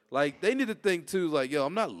 yo. Like, they need to think, too, like, yo,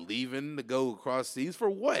 I'm not leaving to go across seas for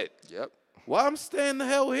what? yep. Why I'm staying the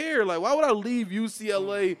hell here? Like, why would I leave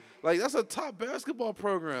UCLA? Like, that's a top basketball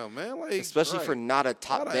program, man. Like, Especially for not a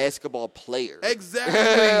top Not a- basketball player.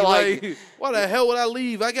 Exactly. Like- like, why the hell would I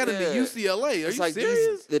leave? I got into Yeah. UCLA. Are It's you like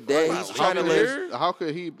serious? the dad, I'm he's not trying to leaving live. here. How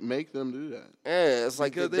could he make them do that? Yeah, it's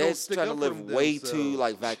like the Because they don't dad's stick trying to up for live them way themselves. too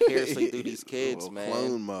like vicariously through these kids, Little man.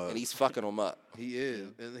 clone mug. And he's fucking them up. He is,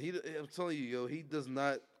 and I'm telling you, yo, he does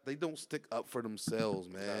not. They don't stick up for themselves,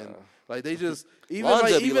 man. Like they just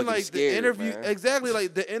Lonzo be looking the scared, interview, man. exactly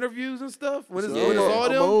like the interviews and stuff. When it's, Yeah. when it's all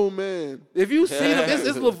Come them, on, man. if you see them,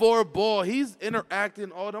 it's LeVar Ball. He's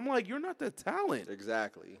interacting all. I'm like, you're not that talent.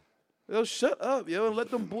 Exactly. Yo, shut up, yo, and let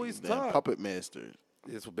them boys That talk. puppet master.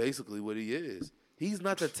 It's basically what he is. He's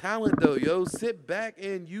not the talent though, yo. Sit back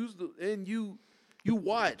and you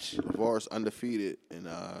watch. LeVar's undefeated in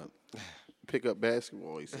pick up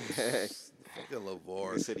basketball. He says. Fucking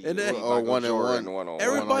LeVar. He said he And then, looked Oh, like a 1-on-1. Jordan one-on-one.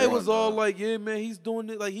 everybody one-on-one, was all dog. like, "Yeah, man, he's doing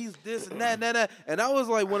it. Like he's this and that." And I was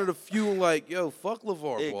like one of the few, like, "Yo, fuck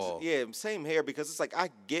LeVar Ball." Yeah, same here because it's like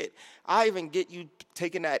I even get you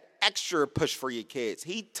taking that extra push for your kids.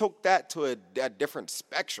 He took that to a different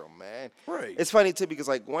spectrum, man. Right. It's funny too because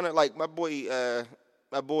like my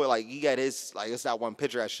boy like he got his like it's that one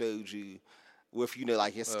picture I showed you with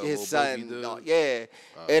like his little son, Boogie dude. yeah.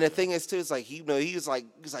 And the thing is too, it's like he was like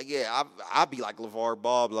yeah, I'll be like LeVar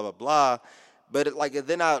Ball, blah blah blah. But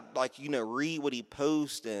then I read what he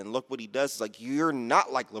posts and look what he does. It's like you're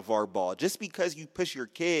not like LeVar Ball. Just because you push your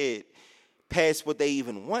kid past what they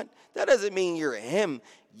even want, that doesn't mean you're him.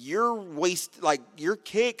 Your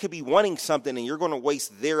kid could be wanting something and you're going to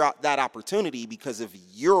waste that opportunity because of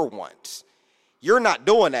your wants. You're not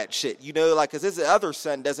doing that shit, because his other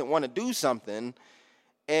son doesn't want to do something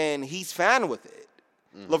and he's fine with it.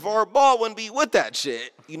 LeVar Ball wouldn't be with that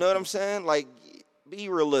shit. You know what I'm saying? Like, be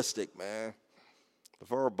realistic, man.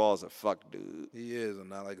 LeVar Ball's a fuck dude. He is, and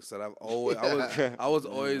like I said, I was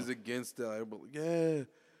always against that. Everybody, yeah,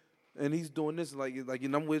 and he's doing this like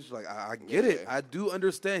I'm with I get it. I do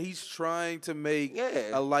understand he's trying to make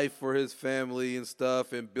Yeah. a life for his family and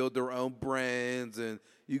stuff, and build their own brands, and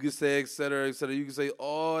you can say et cetera, et cetera. You can say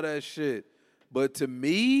all that shit, but to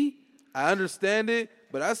me, I understand it,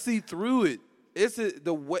 but I see through it. It's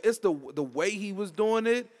the way he was doing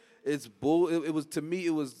it. It's bull. It was to me.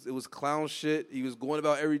 It was clown shit. He was going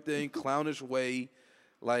about everything clownish way.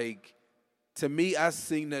 Like to me, I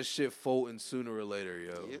seen that shit folding sooner or later,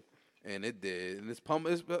 yo. Yep. And it did. And it's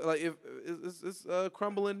it's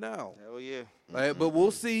crumbling now. Hell yeah. Like, but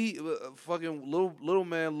we'll see. Fucking little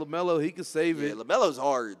man LaMelo, he can save Yeah, it. LaMelo's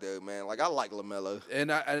hard though, man. Like I like LaMelo.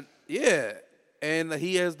 And and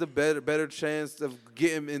he has the better chance of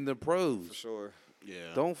getting in the pros. For sure.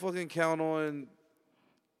 Yeah. Don't fucking count on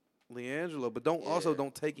LiAngelo, but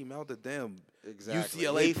don't take him out the damn Exactly.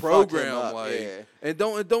 UCLA He fucked him program, up, like, yeah. and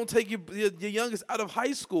don't take your youngest out of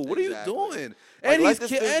high school. What Exactly. are you doing? Like, And let he's this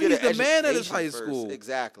dude and get he's an the man at his education high first. school,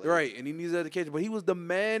 Exactly. right? And he needs education, but he was the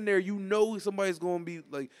man there. You know, somebody's going to be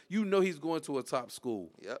like, he's going to a top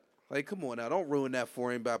school. Yep. Like, come on now, don't ruin that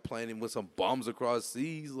for him by playing him with some bums across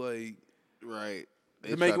seas, like. Right.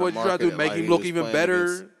 To make what you try to do, make him look even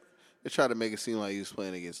better. They try to make it seem like he was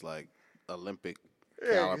playing against like Olympic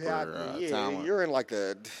caliber talent. You're in like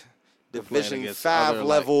a playing Division against 5 other,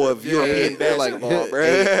 level like- of European they're like basketball, bro.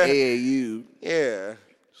 AAU. Yeah.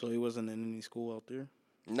 So he wasn't in any school out there?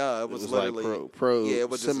 No, it It was, was literally like pro, Yeah, it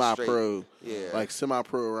was just a semi-pro, straight- yeah. like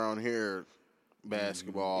semi-pro around here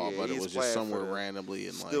basketball, Yeah, but it he's was just playing somewhere for the randomly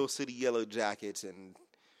in Steel like City Yellow Jackets and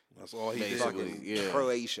That's all he did. basically, fucking yeah.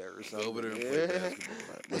 Croatia or something. Over there and yeah. play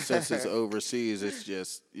basketball. But since it's overseas, it's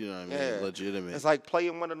just you know what I mean, Yeah. legitimate. It's like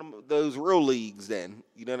playing one of those real leagues. Then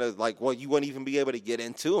you know, like you wouldn't even be able to get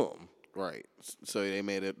into them. Right. So they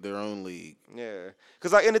made it their own league. Yeah,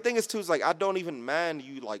 because like, and the thing is too is like I don't even mind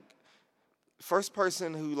you like first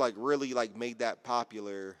person who like really like made that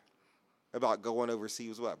popular about going overseas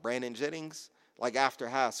was what Brandon Jennings. Like after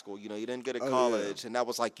high school, you know, you didn't go to college, and that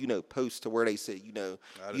was like, you know, post to where they said, you know,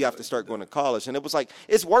 you have to start going to college, and it was like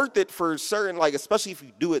it's worth it for certain, like especially if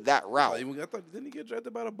you do it that route. Didn't he get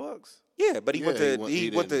drafted by the Bucks? Yeah, but he went Yeah,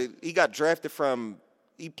 to he got drafted from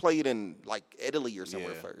he played in like Italy or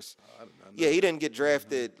somewhere Yeah. first. Yeah, he didn't get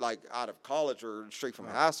drafted like out of college or straight from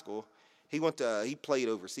high school. He played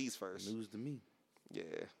overseas first. News to me. Yeah.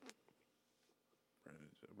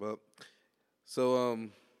 Well, so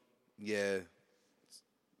yeah,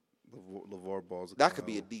 LeVar Ball's a That could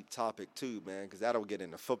be a clown. deep topic too, man, because that'll get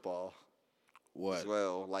into football What? as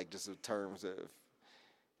well, like just in terms of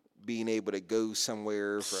being able to go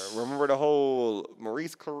somewhere. Remember the whole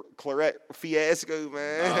Maurice Claret fiasco,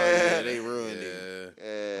 man? Oh, yeah, they ruined it.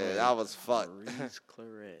 Yeah, that was fucked. Maurice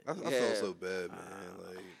Claret. I feel Yeah. so bad, man.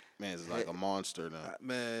 Like, Man's like a monster now.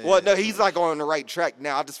 man. Well, no, he's like on the right track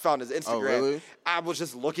now. I just found his Instagram. Oh, really? I was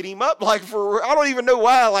just looking him up, like I don't even know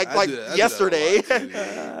why, I do that a yesterday, lot, too,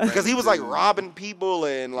 yeah. because he was like robbing people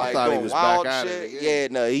and like thought he doing was wild back at shit. it again. Yeah,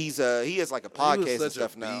 no, he has like a He was podcast and such a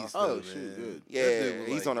stuff now. beast, Oh, though, shoot, man. good. That Yeah, dude was,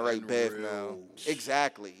 he's like, on the right path now. unreal.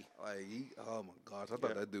 Exactly. Like, oh my gosh, I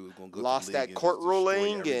thought that dude was gonna go. Lost to the league that court and just destroy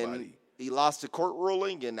ruling, and everybody. he lost the court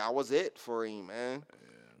ruling, and that was it for him, man.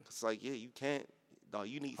 It's like, yeah, you can't. No,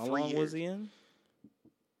 you need How 3 long years. was he in?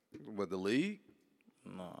 What, the league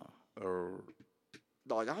Nah. or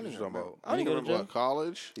Dog, I don't What even you talking remember. about? I don't even Did he go to remember. What,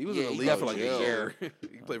 college? he was Yeah, in the he league for like definitely a year. did.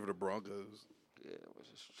 He played for the Broncos. Yeah,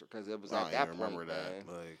 because it was I at don't that even point, remember that.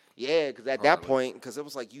 man. Like, Yeah, because at that Hardly. point, because it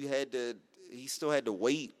was like he still had to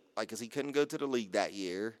wait, like, because he couldn't go to the league that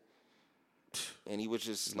year. And he was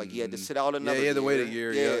just, like, he had to sit out another year. he had to wait a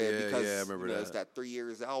year. Yeah, because, I remember you know, it's that. that 3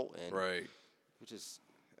 years out. And Right. which is,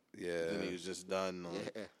 Yeah. and he was just done.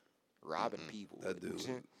 Like, yeah, robbing people. That dude.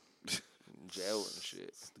 in jail and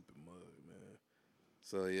shit. Stupid mug, man.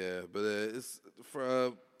 So yeah, but it's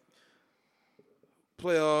for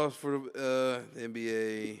playoffs for the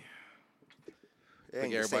NBA. It I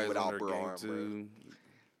think ain't the same everybody's on without their Braun, game bro. too.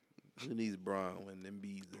 Who needs Braun when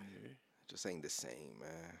Embiid's in there? Just ain't the same,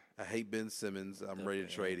 man. I hate Ben Simmons. I'm ready to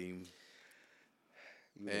trade him.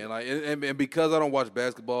 And like, and because I don't watch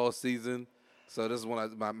basketball season, so this is when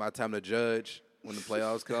my time to judge when the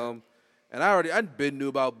playoffs come. And I'd been knew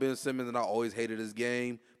about Ben Simmons, and I always hated his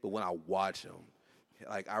game. But when I watch him,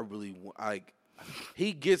 like I really like,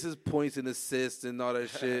 he gets his points and assists and all that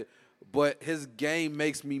shit. But his game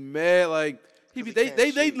makes me mad. Like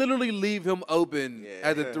they literally leave him open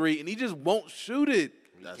at the three, and he just won't shoot it.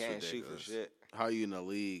 He That's can't shoot for ridiculous. shit. how you in the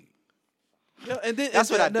league? Yeah, and then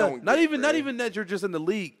That's what I no, don't not get, even not bro. even that you're just in the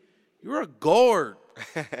league. You're a guard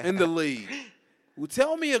in the league. Well,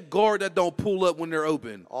 tell me a guard that don't pull up when they're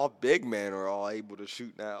open. All big men are all able to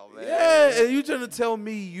shoot now, man. Yeah, and you trying to tell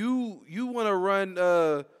me you want to run?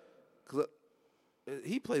 'Cause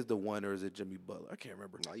he plays the one, or is it Jimmy Butler? I can't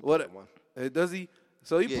remember. No, he What plays the one. Does he?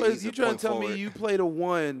 So he Yeah, plays. he's You a trying point to tell forward. me you play the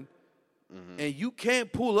one, and you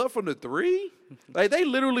can't pull up from the three? Like they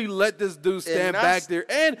literally let this dude stand back that's- there,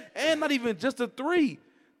 and not even just a three.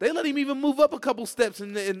 They let him even move up a couple steps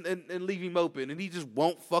and leave him open, and he just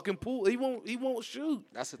won't fucking pull. He won't shoot.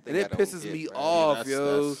 That's the thing And I it don't pisses get, me man. off, that's- yo.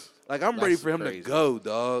 that's- Like I'm ready that's for him crazy. to go,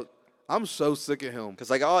 dog. I'm so sick of him Cause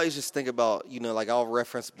like I always just think about, like I'll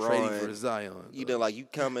reference trading Braun. for Zion. Like you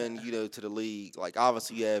come in, to the league. Like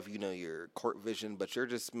obviously you have, your court vision, but you're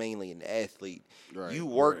just mainly an athlete. Right, You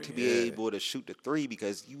work right, to be yeah. able to shoot the three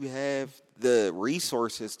because you have the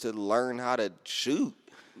resources to learn how to shoot.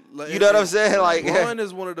 like, You know what I'm saying? Like, Bron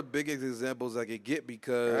is one of the biggest examples I could get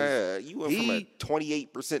because you went from a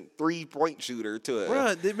 28% 3-point shooter to a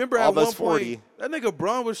Bron, remember at one almost point 40. that nigga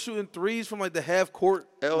Bron was shooting threes from like the half court,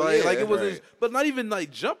 Hell like, yeah, like it was, right. but not even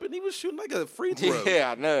like jumping. He was shooting like a free throw.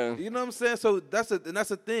 Yeah, I know. You know what I'm saying? So that's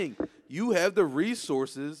the thing. You have the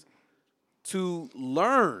resources to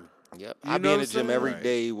learn. Yep. You I know be in what the I'm gym every saying?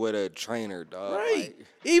 day with a trainer, dog. Right. Like,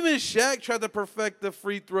 Even Shaq tried to perfect the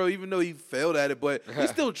free throw, even though he failed at it, but he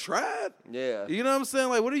still tried. yeah. You know what I'm saying?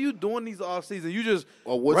 Like, what are you doing these off season? You just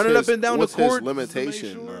Well, what's running his- up and down the what's his court. just to make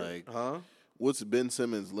limitation? sure? Like, Huh? what's Ben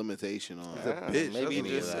Simmons' limitation on Bitch, Maybe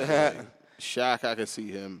that's just what it is. Shaq? I could see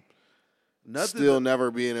him Nothing. still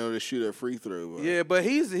never being able to shoot a free throw. But Yeah, but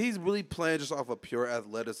he's really playing just off of pure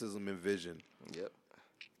athleticism and vision. Yep.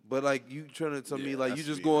 But like you trying to tell me, Yeah, like that's you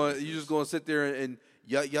just being going, honest. you just going to sit there and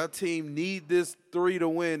y'all team need this 3 to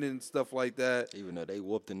win and stuff like that. Even though they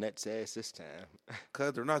whooped the Nets' ass this time.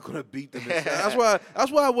 Cause they're not gonna beat them. That's why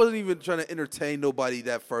I wasn't even trying to entertain nobody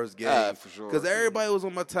that first game. For sure. Cause everybody was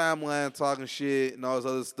on my timeline talking shit and all this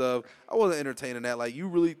other stuff. I wasn't entertaining that. Like, you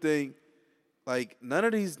really think like none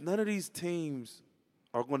of these teams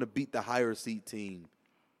are going to beat the higher seed team?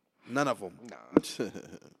 None of them. Nah.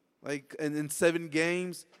 Like, and in 7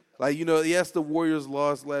 games, like, you know, yes, the Warriors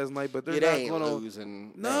lost last night, but they're They not ain't going to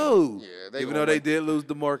losing. No. Yeah, Even though they did lose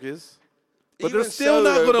DeMarcus. But Even they're still so,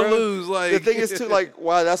 not though, going to bro, lose. Like, the thing is, too, like,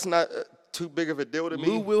 why that's not too big of a deal to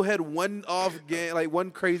Lou me. Will had one off game, like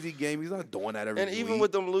one crazy game. He's not doing that every And even week.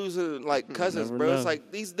 with them losing, like, Cousins, Never bro, know. it's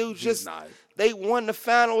like these dudes He's just, not. they won the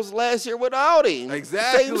finals last year without him.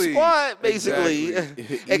 Exactly. Same squad, basically.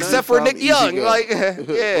 Exactly. Except for Nick Easy Young. go. Like,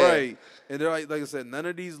 yeah. Right. And they're like I said, none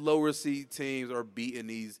of these lower seed teams are beating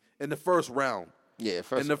these in the first round. Yeah,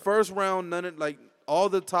 first In the first round, none of all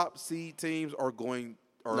the top seed teams are Not in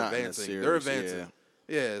the advancing. They're series, advancing.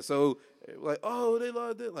 Yeah. So like, oh, they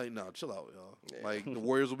lost it. Like, no, chill out, y'all. Like, the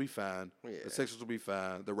Warriors will be fine. Yeah. The Sixers will be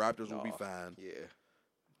fine. The Raptors will be fine. Yeah.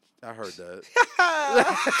 I heard that.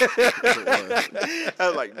 I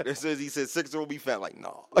was like, as soon as he said Sixers will be fat, like,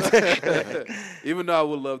 no. Even though I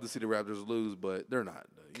would love to see the Raptors lose, but they're not.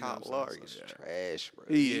 You know Kyle what I'm Lowry saying? is So, yeah. trash, bro.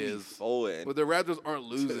 He be is. Folding. But the Raptors aren't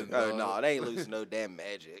losing. Oh, dog. no, they ain't losing no damn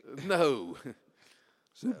magic. No.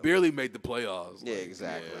 We barely made the playoffs. Yeah, Like,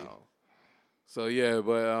 exactly. yeah. So yeah,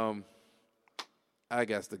 but I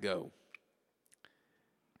got to go.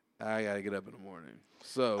 I gotta get up in the morning.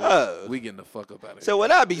 So Oh. we getting the fuck up out of here. So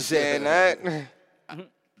when I be saying that,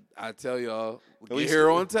 I tell y'all, we We get here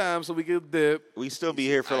still- on time so we can dip. we still be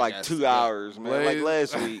here for I like got 2 to go. hours, man. Like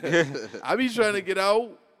Blaze. last week. I be trying to get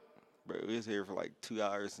out. Bro, we was here for like 2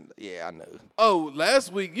 hours. Yeah, I know. Oh,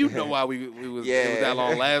 last week, you know why we was it was Yeah. that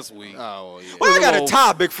long last week. oh yeah. Well, I got a little-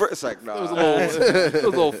 topic for it's like, no. It was a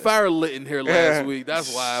little fire lit in here last week.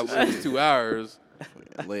 That's why it was 2 hours.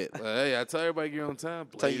 Lit. Hey, I tell everybody get on time.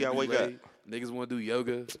 Tell you Blaze gotta be wake up. late. Niggas want to do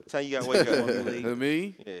yoga. Time you gotta wake up.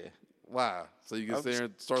 Me? Yeah. Why? So you can I'm sit here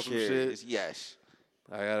and start some curious. shit? Yes.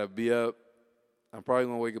 I gotta be up. I'm probably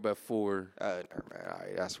gonna wake up at 4. Never mind. All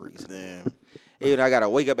right, that's reasonable. Damn. Even I gotta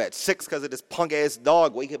wake up at 6 because of this punk ass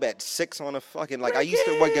dog. Wake up at 6 on a fucking like I used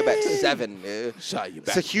to wake up at 7. Man. Shot you It's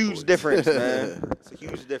back. a huge difference, man. It's a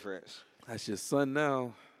huge difference. That's your son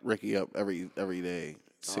now. Ricky up every day,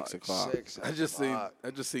 6 o'clock. 6 I just o'clock.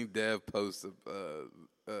 seen Dev post a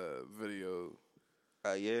video.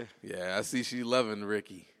 Yeah. Yeah, I see she loving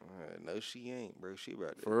Ricky. No, she ain't, bro. She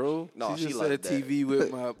about to. For real? No, she she just love said that. TV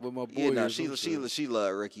with my boy. Yeah, no, or she some shit. she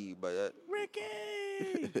love Ricky, but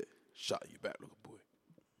Ricky. Shot you back, little boy.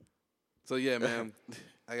 So yeah, man,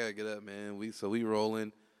 I gotta get up, man. We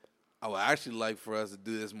rolling. I would actually like for us to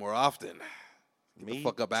do this more often. Get the Me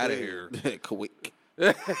fuck up out of too. here. Quick.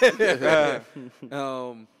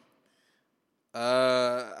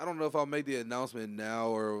 I don't know if I'll make the announcement now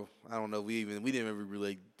or I don't know. We didn't even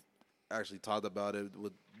really actually talk about it.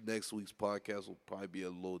 With next week's podcast will probably be a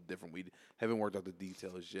little different. We haven't worked out the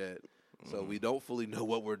details yet, so we don't fully know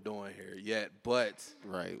what we're doing here yet. But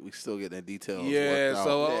Right. We still getting the details. yeah, worked out.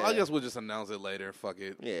 so I Yeah. guess we'll just announce it later. Fuck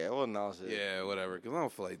it. yeah, we'll announce it. Yeah, whatever. Because I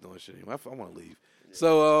don't feel like doing shit anymore. I want to leave.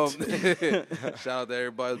 So, shout out to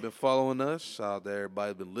everybody who's been following us. Shout out to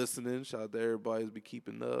everybody who's been listening. Shout out to everybody who's been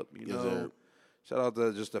keeping up. You Yes, know, sir. shout out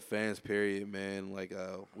to just the fans. Period, man. Like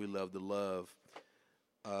we love the love.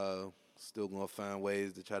 Still gonna find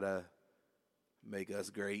ways to try to make us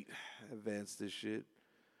great, advance this shit.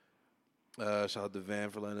 Shout out to Van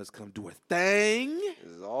for letting us come do a thing.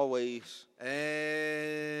 As always.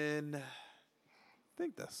 And I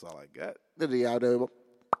think that's all I got.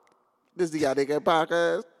 This is the Y'all Nigga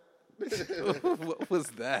Podcast. What was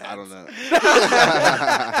that? I don't know.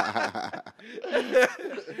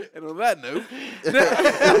 And on that note,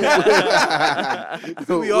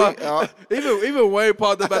 we all, even Wayne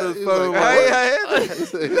popped up out of his phone. What's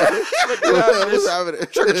happening?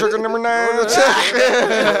 Trigger number 9.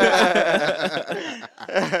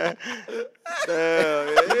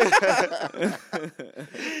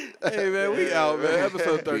 Hey man, we out, man.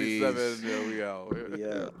 Episode 37. Yeah, we out.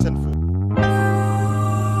 Yeah.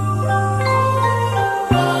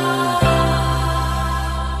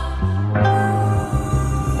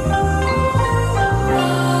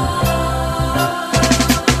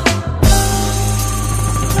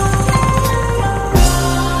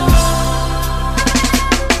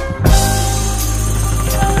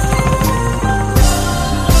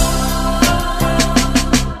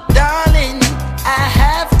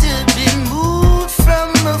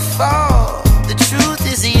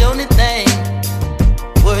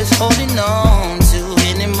 Holding on to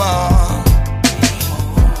anymore.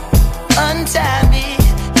 Untie me,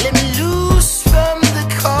 let me loose from the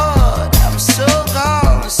cord. I'm so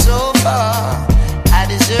gone, so far. I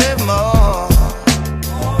deserve more.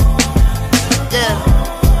 Yeah.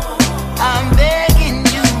 I'm begging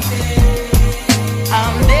you,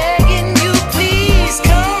 please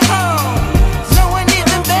come home. No one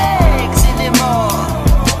even begs anymore.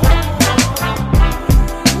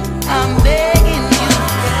 I'm begging.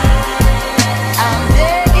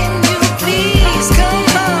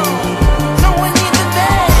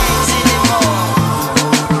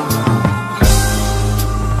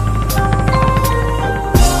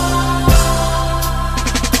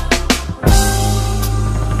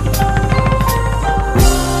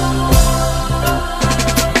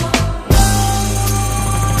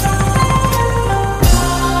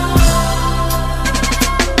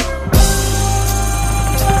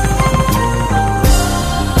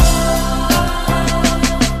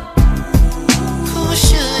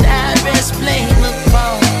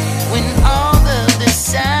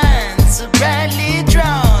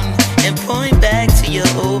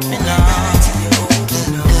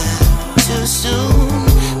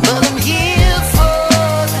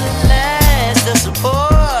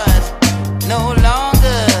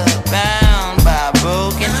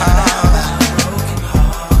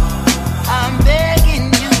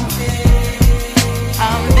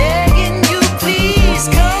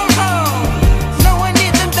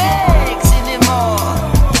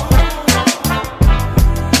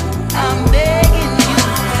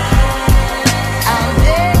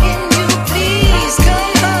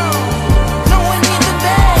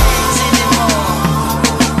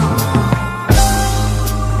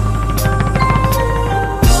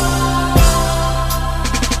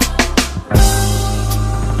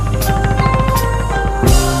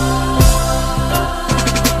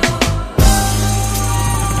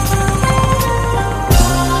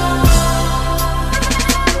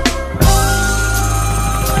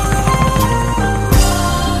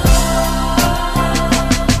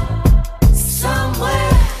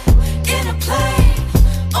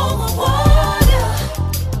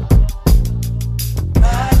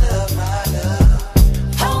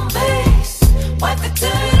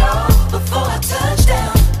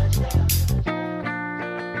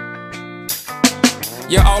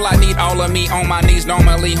 You're all I need, all of me on my knees,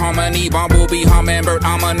 normally harmony, bumblebee, hummingbird,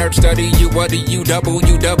 I'm a nerd, study you, what do you,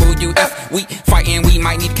 WWF, we fighting, we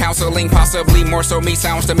might need counseling, possibly more so me,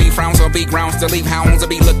 sounds to me, frowns on big grounds to leave, hounds to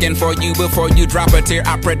be looking for you before you drop a tear,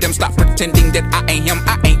 I pray them, stop pretending that I ain't him,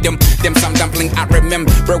 I ain't them some dumpling, I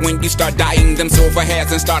remember when you start dying, them silver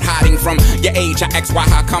hairs and start hiding from your age, I ask why,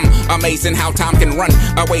 how come, amazing how time can run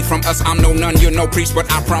away from us, I'm no nun, you're no priest,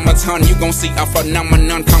 but I promise, hun, you gon' see a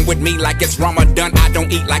phenomenon, come with me like it's Ramadan, I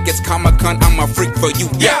don't eat like it's Comic-Con, I'm a freak for you,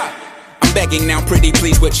 yeah. I'm begging now, pretty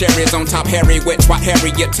please, with cherries on top, Harry wet, swat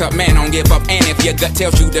Harriet Tub, man, don't give up, and if your gut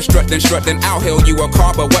tells you to strut, then I'll hail you a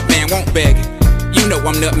car, but what man won't beg? You know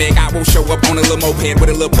I'm nutmeg, I will show up on a little moped with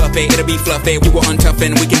a little puppet, it'll be fluffy, we will untough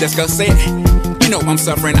and we can discuss it. You know I'm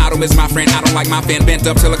suffering, I don't miss my friend, I don't like my fan, bent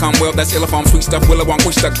up silicone, well that's illiform, sweet stuff, Willawong,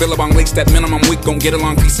 we stuck, Billabong, leaks that minimum, we gon' get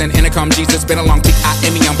along, peace and intercom, Jesus, been a long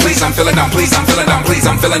T-I-M-E, I'm pleased, I'm feeling dumb, please, I'm feeling dumb, please,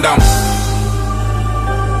 I'm feeling dumb.